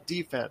a lot of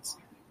defense.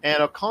 And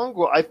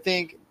Okongwu, I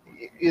think,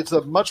 is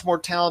a much more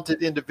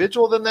talented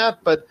individual than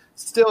that, but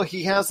still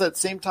he has that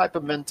same type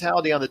of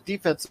mentality on the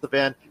defensive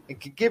end and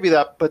can give you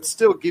that, but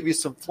still give you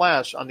some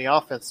flash on the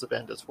offensive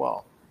end as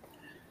well.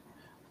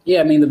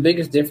 Yeah, I mean, the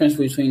biggest difference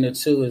between the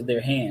two is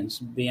their hands.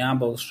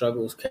 Biyombo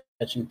struggles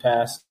catching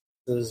passes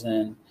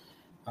and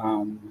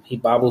He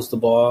bobbles the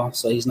ball,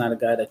 so he's not a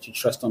guy that you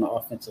trust on the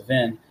offensive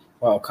end,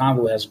 while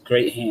Okongwu has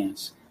great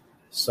hands.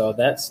 So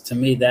to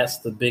me, that's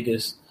the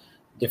biggest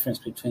difference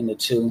between the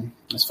two.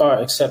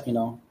 Except,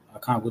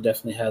 Okongwu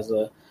definitely has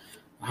a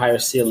higher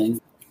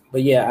ceiling.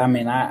 But yeah, I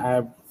mean,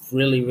 I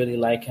really, really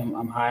like him.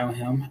 I'm high on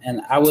him.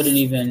 And I wouldn't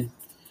even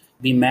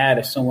be mad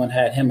if someone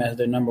had him as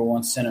their number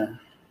one center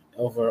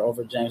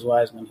over James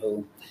Wiseman,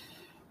 who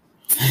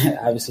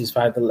obviously is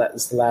probably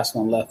the last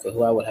one left, but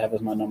who I would have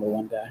as my number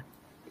one guy.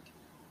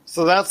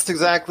 So that's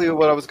exactly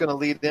what I was going to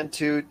lead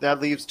into. That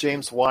leaves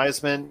James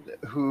Wiseman,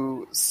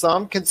 who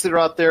some consider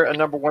out there a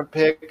number one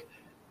pick,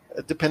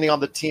 depending on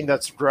the team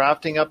that's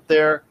drafting up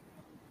there.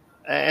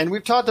 And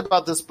we've talked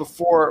about this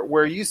before,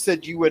 where you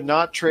said you would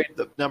not trade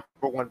the number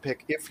one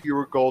pick if you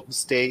were Golden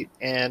State,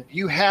 and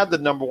you had the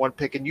number one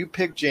pick, and you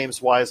picked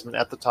James Wiseman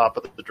at the top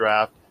of the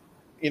draft.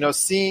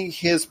 Seeing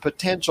his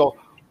potential,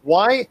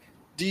 why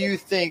do you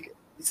think,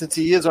 since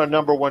he is our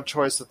number one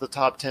choice at the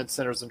top 10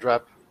 centers in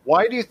draft,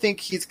 why do you think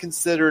he's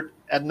considered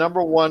a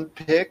number one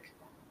pick?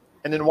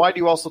 And then why do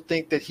you also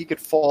think that he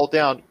could fall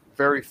down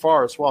very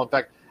far as well? In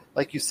fact,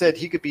 like you said,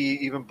 he could be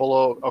even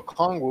below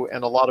Okongwu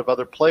and a lot of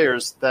other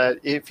players that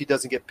if he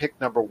doesn't get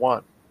picked number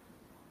one.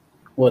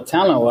 Well,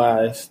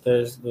 talent-wise,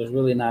 there's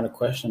really not a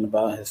question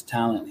about his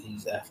talent.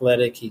 He's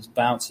athletic, he's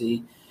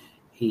bouncy,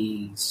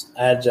 he's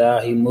agile,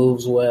 he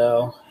moves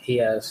well, he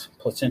has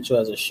potential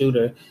as a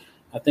shooter.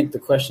 I think the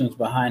questions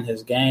behind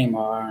his game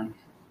are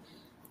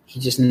he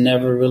just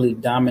never really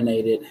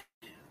dominated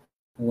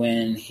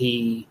when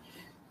he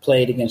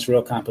played against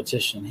real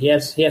competition. He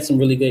had some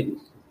really good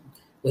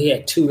 – he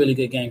had two really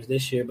good games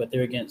this year, but they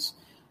were against,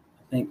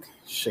 I think,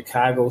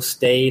 Chicago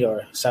State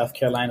or South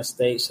Carolina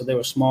State, so they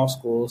were small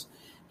schools.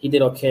 He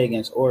did okay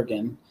against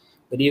Oregon.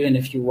 But even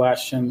if you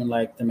watch him in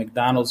like the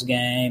McDonald's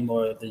game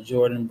or the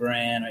Jordan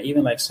Brand or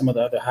even like some of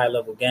the other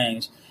high-level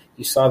games,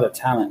 you saw the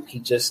talent. He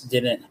just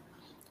didn't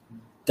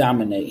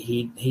dominate.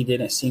 He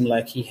didn't seem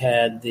like he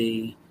had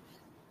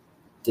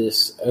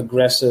this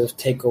aggressive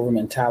takeover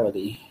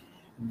mentality.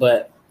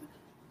 But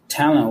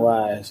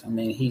talent-wise, I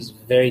mean, he's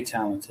very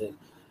talented.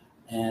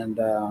 And,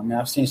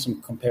 I've seen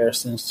some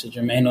comparisons to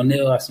Jermaine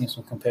O'Neal. I've seen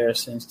some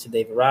comparisons to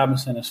David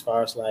Robinson as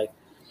far as, like,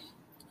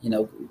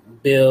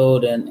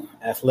 build and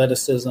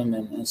athleticism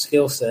and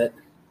skill set.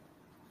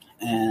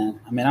 And,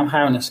 I'm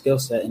high on the skill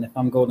set. And if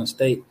I'm Golden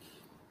State,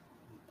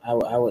 I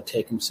would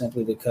take him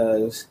simply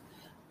because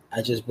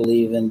I just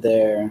believe in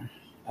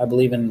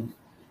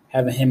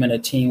having him in a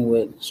team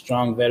with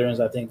strong veterans.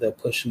 I think they'll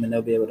push him and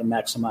they'll be able to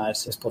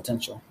maximize his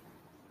potential.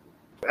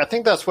 I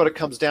think that's what it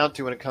comes down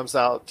to when it comes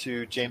out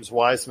to James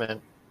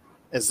Wiseman,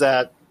 is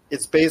that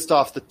it's based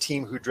off the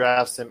team who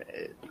drafts him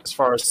as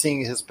far as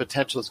seeing his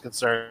potential is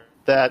concerned,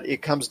 that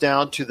it comes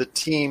down to the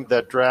team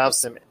that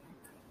drafts him.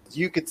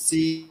 You could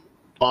see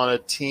on a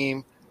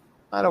team,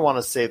 I don't want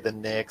to say the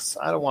Knicks,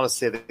 I don't want to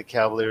say the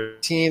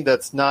Cavaliers, team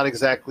that's not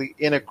exactly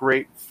in a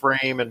great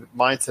frame and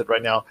mindset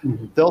right now.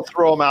 Mm-hmm. They'll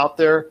throw him out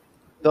there.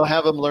 They'll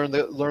have him learn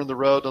the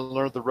road and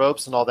learn the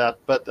ropes and all that.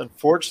 But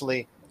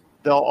unfortunately,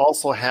 they'll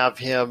also have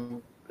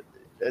him.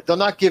 They'll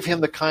not give him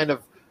the kind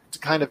of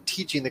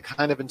teaching, the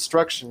kind of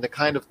instruction, the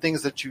kind of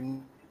things that you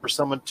need for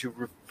someone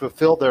to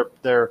fulfill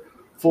their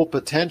full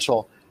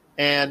potential.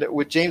 And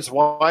with James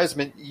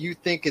Wiseman, you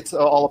think it's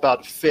all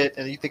about fit,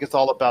 and you think it's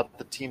all about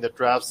the team that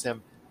drafts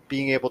him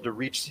being able to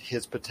reach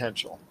his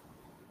potential.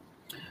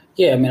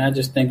 Yeah, I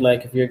just think,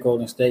 like, if you're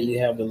Golden State, you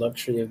have the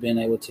luxury of being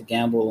able to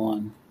gamble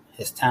on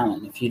his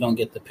talent. If you don't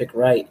get the pick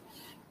right,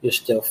 you're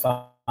still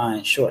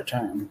fine short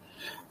term.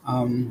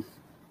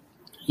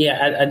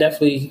 I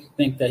definitely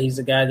think that he's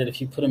a guy that if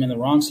you put him in the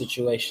wrong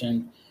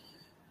situation,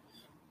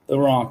 the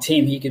wrong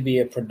team, he could be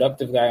a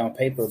productive guy on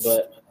paper,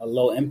 but a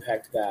low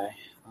impact guy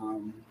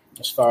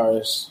as far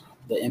as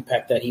the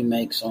impact that he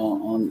makes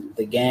on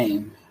the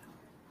game.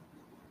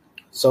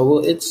 So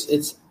it's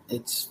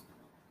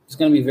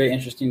going to be very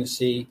interesting to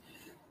see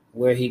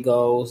where he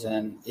goes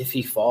and if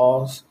he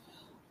falls.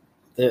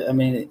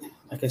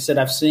 Like I said,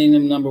 I've seen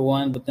him number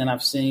one, but then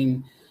I've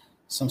seen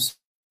some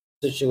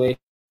situations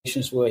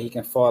where he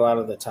can fall out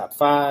of the top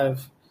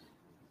five.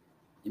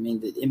 The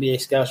NBA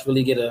scouts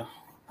really get an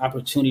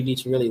opportunity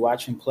to really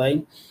watch him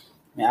play.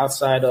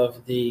 Outside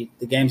of the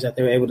games that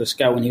they were able to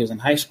scout when he was in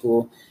high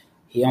school,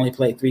 he only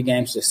played 3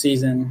 games this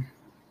season.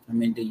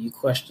 Do you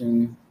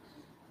question,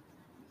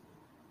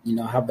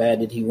 how bad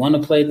did he want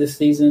to play this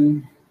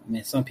season?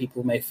 Some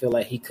people may feel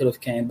like he could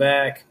have came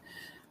back.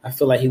 I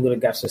feel like he would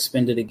have got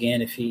suspended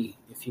again if he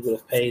would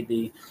have paid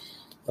the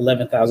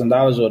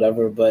 $11,000 or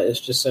whatever, but it's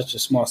just such a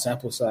small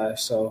sample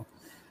size. So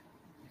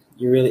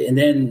and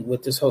then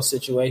with this whole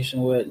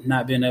situation with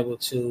not being able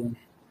to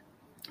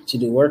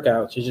do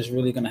workouts, you're just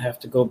really going to have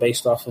to go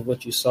based off of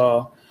what you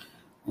saw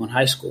on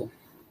high school.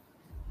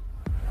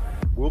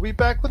 We'll be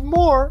back with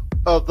more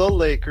of the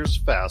Lakers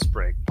Fast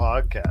Break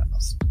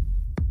podcast.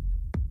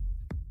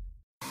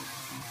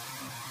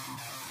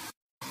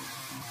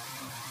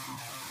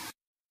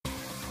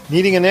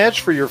 Needing an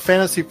edge for your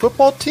fantasy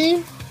football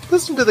team?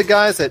 Listen to the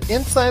guys at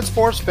Inside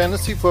Sports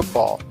Fantasy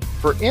Football.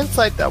 for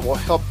insight that will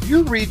help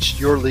you reach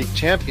your league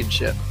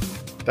championship.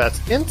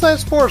 That's Inside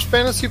Sports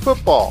Fantasy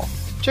Football.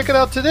 Check it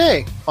out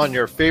today on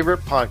your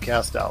favorite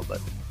podcast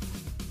outlet.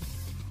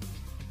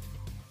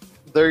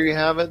 There you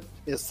have it.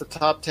 It's the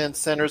top 10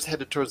 centers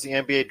headed towards the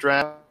NBA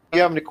draft. If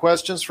you have any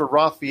questions for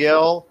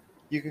Rafael,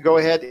 you can go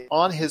ahead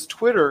on his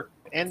Twitter,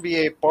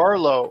 NBA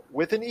Barlowe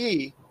with an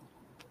E,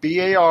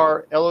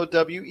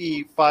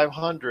 BARLOWE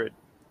 500,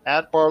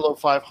 at Barlowe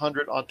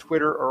 500 on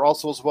Twitter, or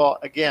also as well,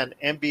 again,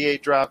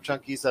 NBA Draft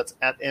Junkies. That's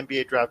at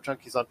NBA Draft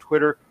Junkies on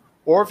Twitter.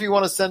 Or if you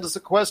want to send us a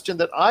question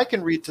that I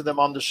can read to them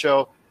on the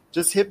show,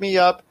 just hit me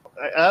up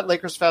at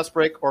Lakers Fast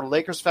Break or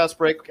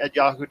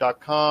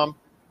LakersFastBreak@yahoo.com.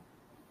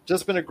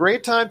 Just been a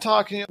great time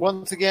talking to you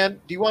once again.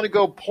 Do you want to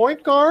go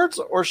point guards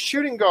or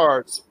shooting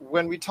guards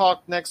when we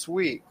talk next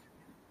week?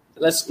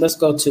 Let's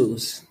go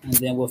twos, and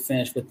then we'll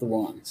finish with the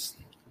ones.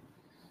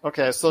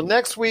 Okay, so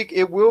next week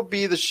it will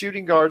be the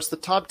shooting guards, the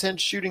top 10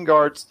 shooting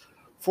guards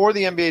for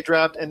the NBA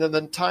draft, and then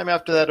the time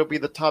after that it'll be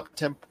the top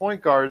 10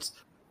 point guards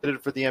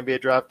for the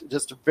NBA draft.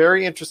 Just a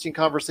very interesting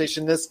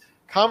conversation. This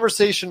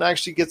conversation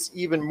actually gets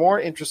even more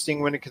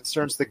interesting when it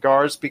concerns the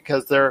guards,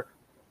 because there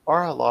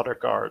are a lot of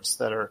guards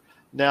that are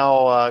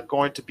now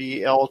going to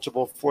be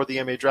eligible for the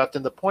NBA draft.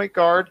 And the point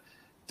guard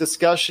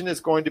discussion is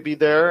going to be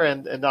there,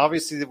 and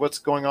obviously what's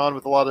going on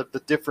with a lot of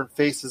the different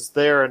faces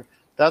there, and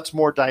that's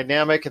more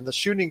dynamic. And the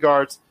shooting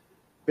guards,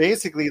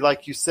 basically,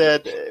 like you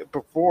said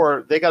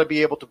before, they got to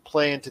be able to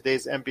play in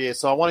today's NBA.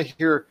 So I want to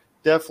hear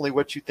definitely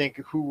what you think,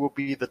 who will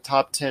be the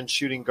top 10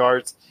 shooting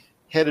guards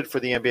headed for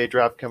the NBA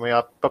draft coming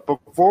up. But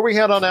before we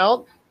head on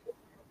out,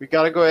 we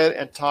got to go ahead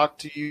and talk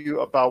to you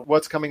about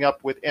what's coming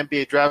up with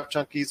NBA Draft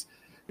Junkies.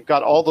 We've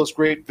got all those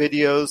great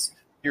videos,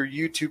 your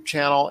YouTube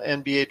channel,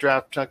 NBA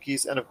Draft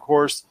Junkies, and, of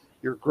course,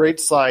 your great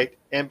site,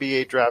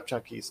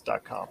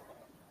 NBADraftJunkies.com.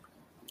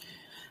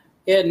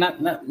 Yeah,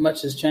 not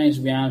much has changed,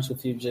 to be honest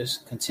with you.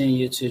 Just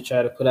continue to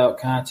try to put out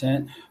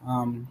content.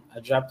 I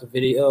dropped a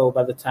video.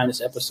 By the time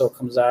this episode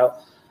comes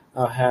out,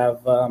 I'll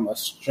have a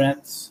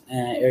strengths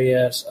and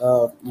areas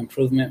of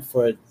improvement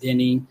for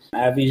Denny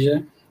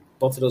Avija.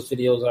 Both of those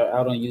videos are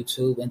out on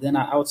YouTube. And then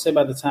I would say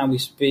by the time we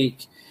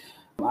speak,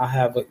 I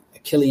have a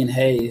Killian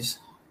Hayes,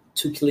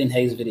 2 Killian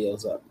Hayes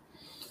videos up.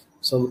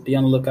 So be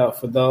on the lookout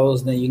for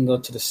those. Then you can go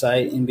to the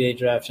site,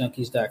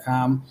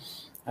 NBADraftJunkies.com.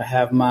 I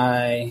have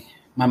my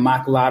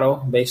mock lotto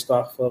based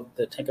off of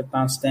the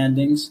Tankathon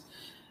standings,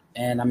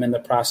 and I'm in the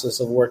process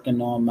of working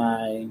on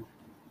my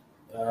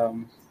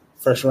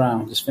first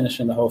round, just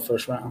finishing the whole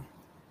first round.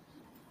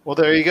 Well,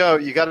 there you go.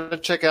 You got to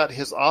check out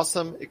his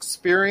awesome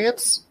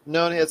experience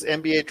known as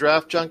NBA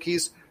Draft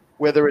Junkies,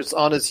 whether it's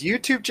on his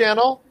YouTube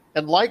channel,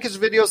 and like his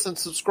videos and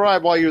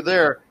subscribe while you're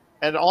there,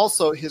 and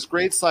also his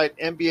great site,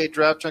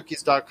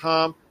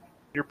 NBADraftJunkies.com.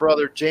 Your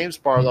brother, James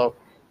Barlowe.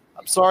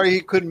 I'm sorry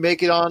he couldn't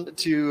make it on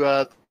to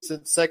the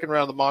second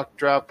round of the mock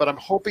draft, but I'm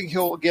hoping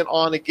he'll get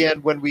on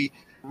again when we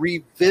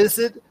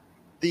revisit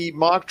the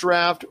mock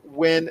draft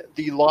when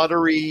the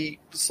lottery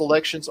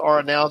selections are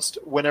announced,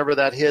 whenever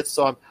that hits.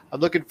 So I'm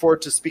looking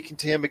forward to speaking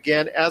to him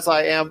again, as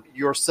I am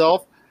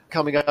yourself,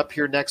 coming up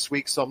here next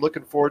week. So I'm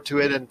looking forward to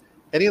it. And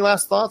any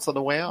last thoughts on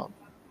the way out?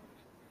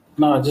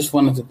 No, I just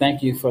wanted to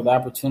thank you for the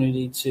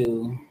opportunity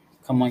to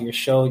come on your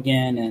show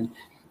again and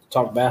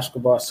talk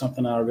basketball. It's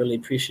something I really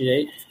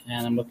appreciate,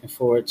 and I'm looking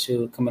forward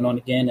to coming on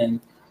again, and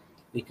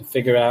we can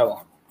figure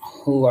out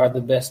who are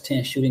the best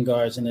 10 shooting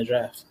guards in the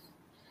draft.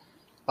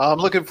 I'm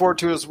looking forward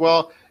to it as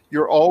well.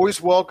 You're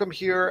always welcome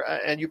here,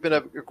 and you've been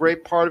a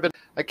great part of it.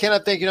 I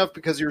cannot thank you enough,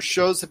 because your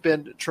shows have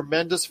been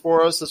tremendous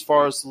for us as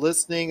far as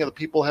listening, and the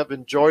people have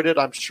enjoyed it,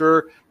 I'm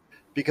sure,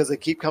 because they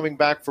keep coming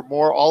back for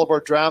more. All of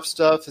our draft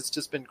stuff has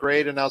just been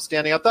great and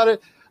outstanding. I thought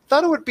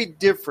it would be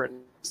different.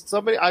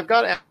 I've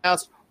got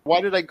asked,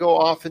 why did I go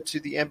off into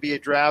the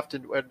NBA draft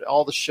and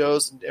all the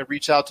shows and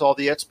reach out to all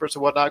the experts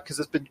and whatnot? Because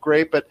it's been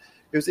great, but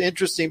it was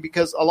interesting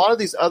because a lot of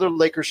these other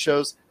Lakers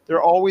shows,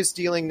 they're always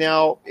dealing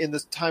now in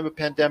this time of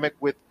pandemic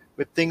with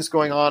things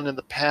going on in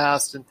the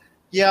past. And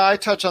yeah, I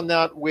touch on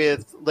that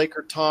with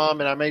Laker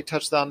Tom, and I may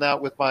touch on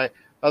that with my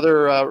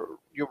other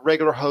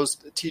regular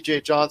host,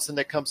 TJ Johnson,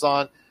 that comes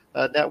on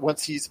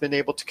once he's been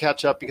able to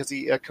catch up, because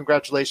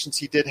congratulations,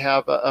 he did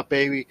have a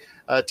baby,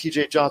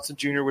 TJ Johnson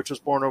Jr., which was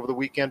born over the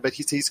weekend, but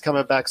he's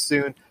coming back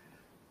soon.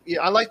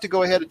 I like to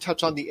go ahead and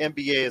touch on the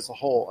NBA as a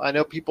whole. I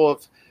know people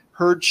have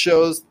heard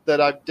shows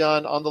that I've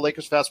done on the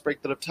Lakers Fast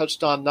Break that have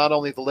touched on not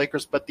only the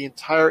Lakers, but the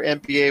entire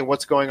NBA and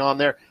what's going on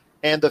there.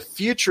 And the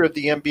future of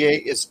the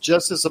NBA is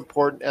just as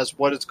important as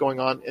what is going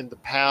on in the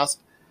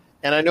past.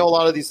 And I know a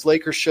lot of these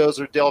Lakers shows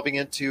are delving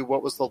into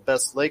what was the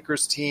best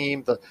Lakers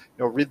team,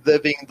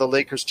 reliving the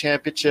Lakers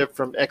championship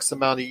from X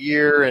amount of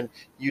year, and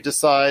you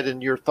decide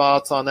and your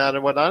thoughts on that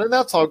and whatnot. And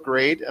that's all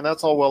great, and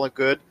that's all well and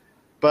good.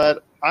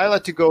 But I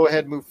like to go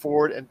ahead and move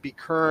forward and be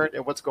current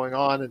in what's going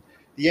on. And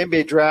the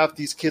NBA draft,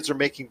 these kids are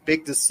making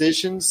big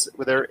decisions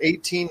when they're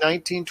 18,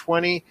 19,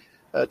 20,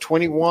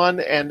 21,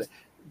 and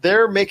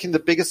they're making the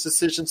biggest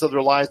decisions of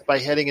their lives by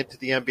heading into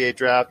the NBA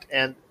draft.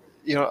 And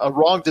a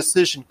wrong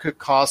decision could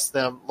cost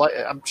them.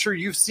 I'm sure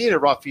you've seen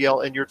it,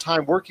 Rafael, in your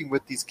time working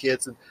with these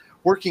kids and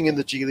working in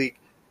the G League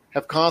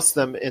have cost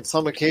them, in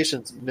some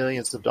occasions,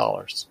 millions of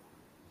dollars.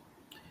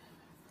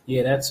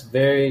 Yeah, that's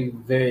very,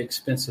 very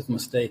expensive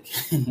mistake.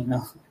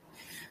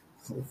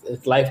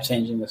 It's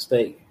life-changing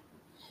mistake.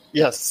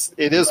 Yes,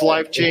 it is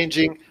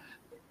life-changing.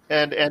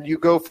 And you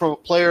go from a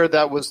player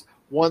that was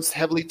once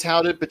heavily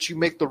touted, but you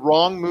make the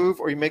wrong move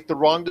or you make the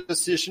wrong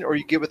decision or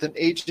you get with an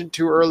agent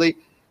too early,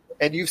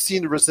 and you've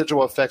seen the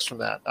residual effects from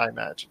that, I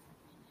imagine.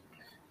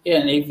 Yeah,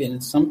 and even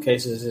in some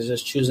cases, it's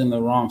just choosing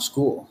the wrong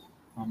school.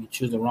 You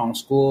choose the wrong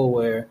school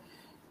where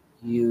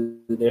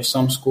there's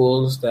some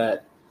schools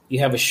that you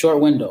have a short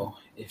window.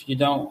 If you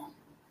don't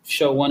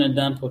show one and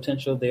done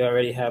potential, they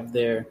already have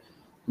their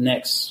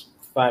next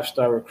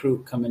 5-star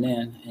recruit coming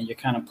in, and you're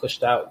kind of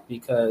pushed out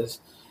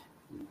because,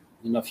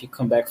 if you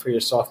come back for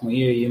your sophomore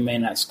year, you may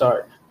not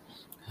start.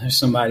 There's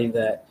somebody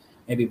that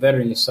may be better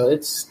than you. So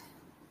it's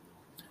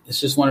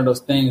just one of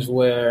those things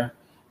where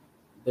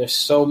there's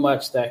so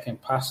much that can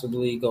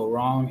possibly go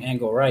wrong and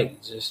go right.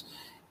 It's just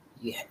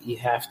you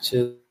have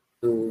to,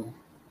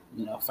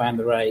 find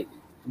the right.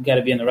 You got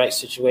to be in the right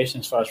situation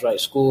as far as right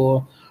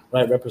school,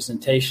 right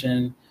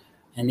representation,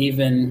 and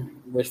even,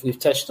 which we've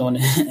touched on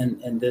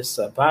in this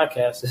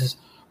podcast, is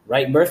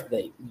right birth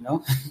date.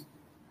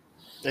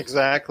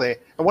 Exactly.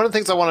 And one of the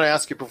things I want to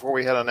ask you before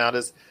we head on out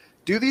is,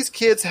 do these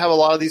kids have a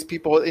lot of these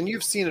people, and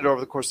you've seen it over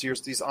the course of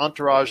years, these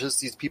entourages,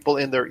 these people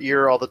in their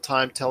ear all the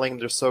time telling them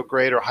they're so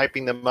great or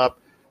hyping them up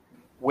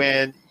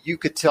when you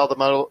could tell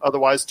them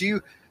otherwise? Do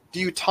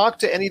you talk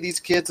to any of these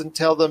kids and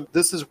tell them,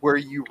 this is where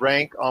you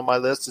rank on my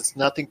list? It's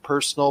nothing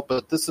personal,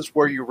 but this is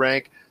where you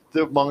rank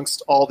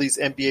amongst all these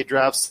NBA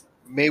drafts.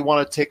 You may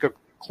want to take a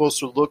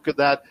closer look at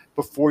that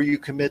before you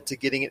commit to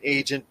getting an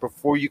agent,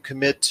 before you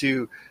commit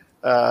to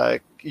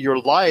your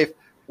life,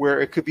 where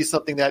it could be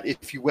something that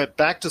if you went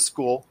back to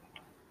school,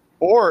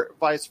 or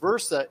vice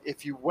versa,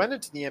 if you went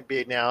into the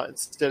NBA now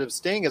instead of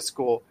staying at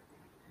school,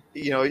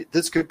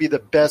 this could be the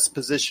best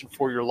position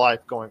for your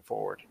life going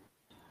forward.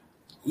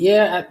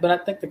 Yeah, but I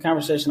think the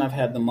conversation I've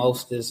had the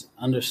most is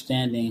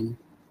understanding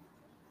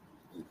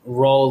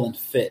role and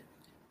fit.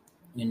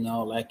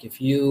 Like if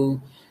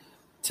you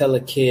tell a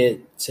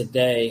kid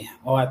today,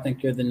 I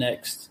think you're the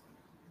next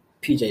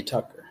PJ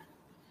Tucker,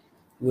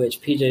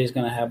 which PJ is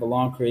going to have a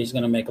long career, he's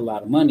going to make a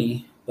lot of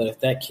money. But if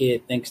that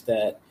kid thinks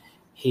that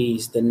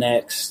he's the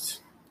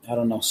next,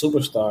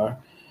 superstar,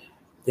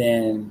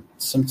 then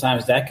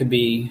sometimes that could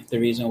be the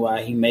reason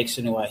why he makes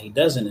it and why he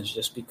doesn't, is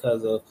just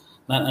because of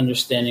not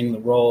understanding the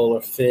role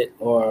or fit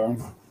or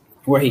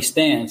where he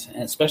stands.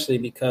 And especially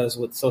because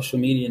with social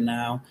media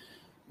now,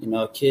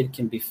 a kid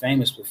can be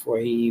famous before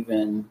he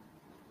even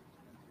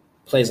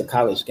plays a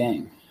college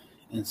game.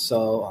 And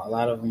so a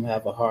lot of them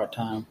have a hard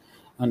time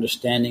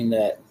understanding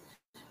that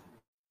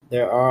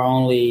there are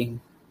only,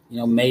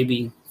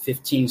 maybe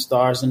 15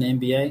 stars in the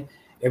NBA.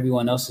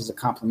 Everyone else is a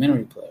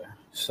complimentary player.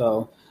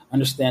 So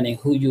understanding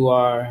who you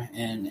are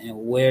and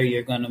where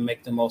you're going to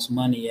make the most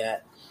money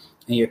at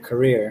in your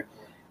career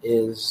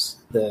is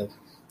the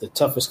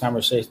toughest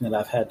conversation that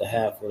I've had to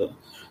have with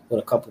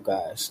a couple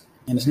guys.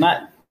 And it's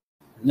not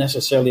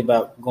necessarily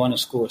about going to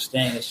school or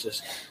staying. It's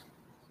just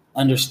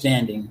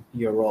understanding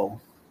your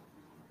role.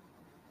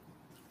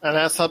 And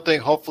that's something,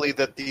 hopefully,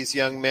 that these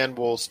young men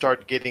will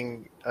start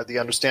getting the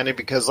understanding,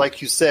 because,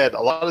 like you said,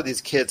 a lot of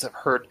these kids have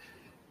heard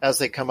as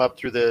they come up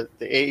through the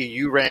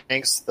AAU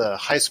ranks, the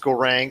high school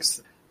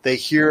ranks, they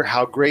hear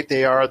how great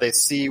they are. They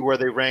see where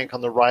they rank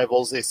on the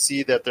rivals. They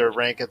see that they're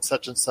ranked at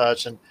such and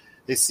such, and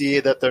they see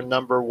that they're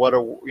number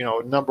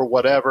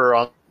whatever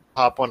on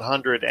top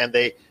 100, and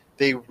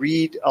they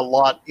read a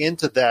lot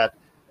into that,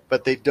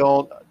 but they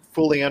don't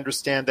fully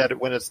understand that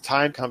when it's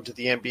time to come to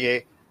the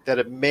NBA, that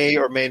it may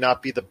or may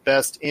not be the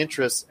best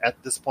interest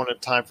at this point in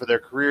time for their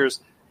careers,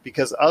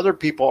 because other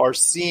people are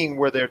seeing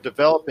where they're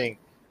developing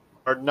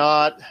are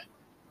not,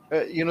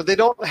 they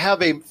don't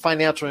have a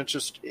financial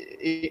interest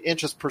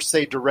per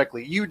se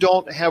directly. You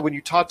don't have, when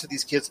you talk to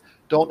these kids,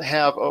 don't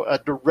have a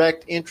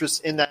direct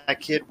interest in that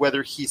kid,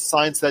 whether he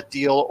signs that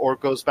deal or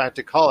goes back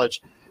to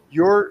college.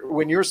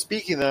 When you're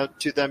speaking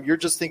to them, you're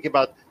just thinking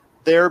about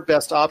their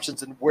best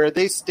options and where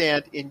they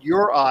stand in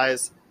your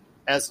eyes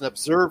as an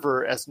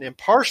observer, as an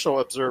impartial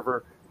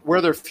observer,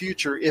 where their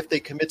future, if they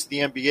commit to the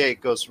NBA,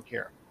 goes from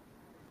here.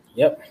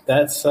 Yep,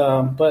 that's.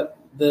 But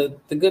the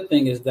good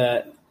thing is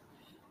that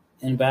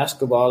in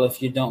basketball,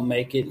 if you don't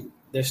make it,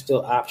 there's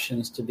still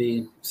options to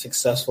be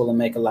successful and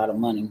make a lot of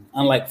money.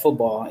 Unlike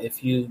football,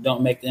 if you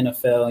don't make the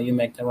NFL, you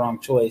make the wrong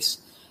choice,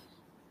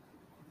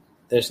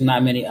 there's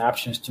not many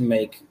options to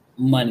make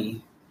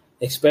money,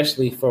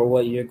 especially for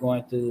what you're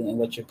going through and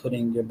what you're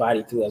putting your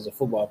body through as a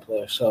football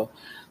player. So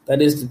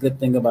that is the good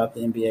thing about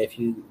the NBA. If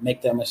you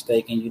make that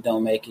mistake and you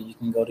don't make it, you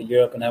can go to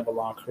Europe and have a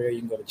long career. You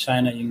can go to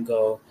China. You can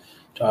go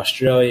to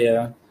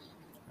Australia.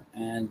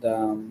 And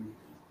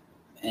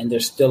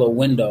there's still a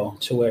window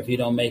to where if you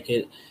don't make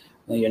it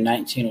when you're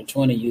 19 or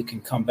 20, you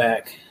can come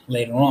back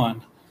later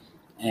on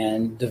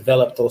and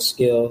develop those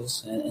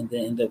skills and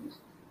then end up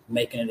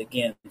making it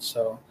again.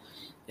 So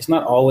it's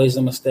not always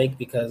a mistake,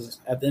 because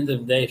at the end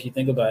of the day, if you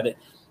think about it,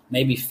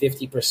 maybe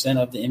 50%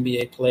 of the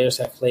NBA players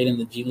have played in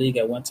the G League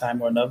at one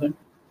time or another.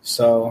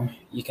 So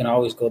you can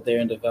always go there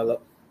and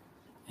develop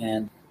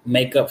and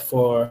make up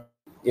for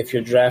if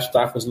your draft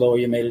stock was lower,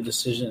 you made a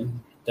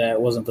decision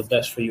that wasn't the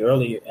best for you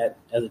earlier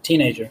as a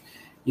teenager,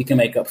 you can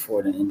make up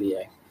for it in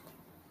NBA.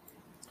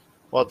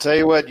 Well, I'll tell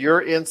you what,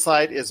 your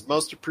insight is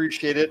most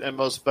appreciated and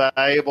most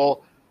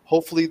valuable.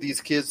 Hopefully these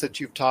kids that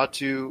you've taught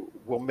to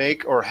will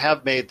make or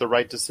have made the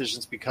right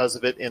decisions because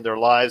of it in their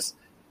lives.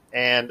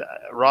 And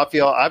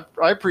Rafael,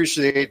 I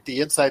appreciate the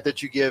insight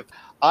that you give.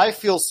 I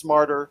feel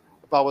smarter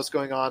about what's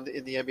going on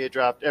in the NBA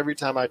draft every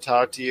time I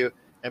talk to you.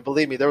 And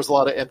believe me, there was a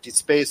lot of empty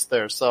space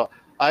there. So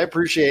I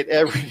appreciate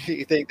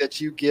everything that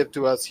you give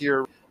to us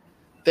here.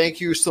 Thank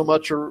you so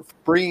much for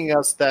bringing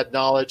us that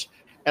knowledge.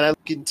 And I'm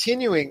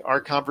continuing our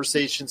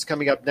conversations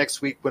coming up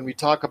next week when we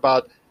talk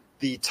about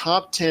the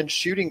top 10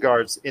 shooting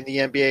guards in the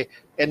NBA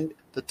and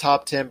the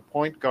top 10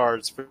 point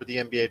guards for the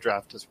NBA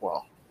draft as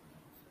well.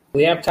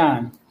 We have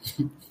time.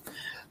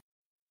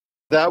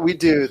 That we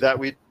do.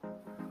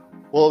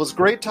 Well, it was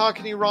great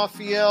talking to you,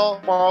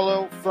 Rafael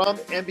Barlowe from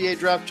NBA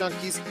Draft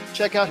Junkies.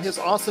 Check out his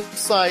awesome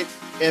site,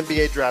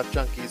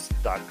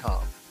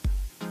 NBADraftJunkies.com.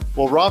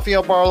 Well,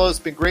 Rafael Barlowe, it's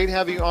been great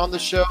having you on the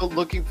show.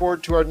 Looking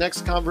forward to our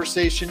next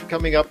conversation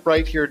coming up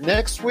right here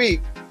next week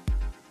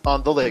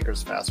on the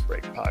Lakers Fast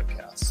Break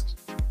podcast.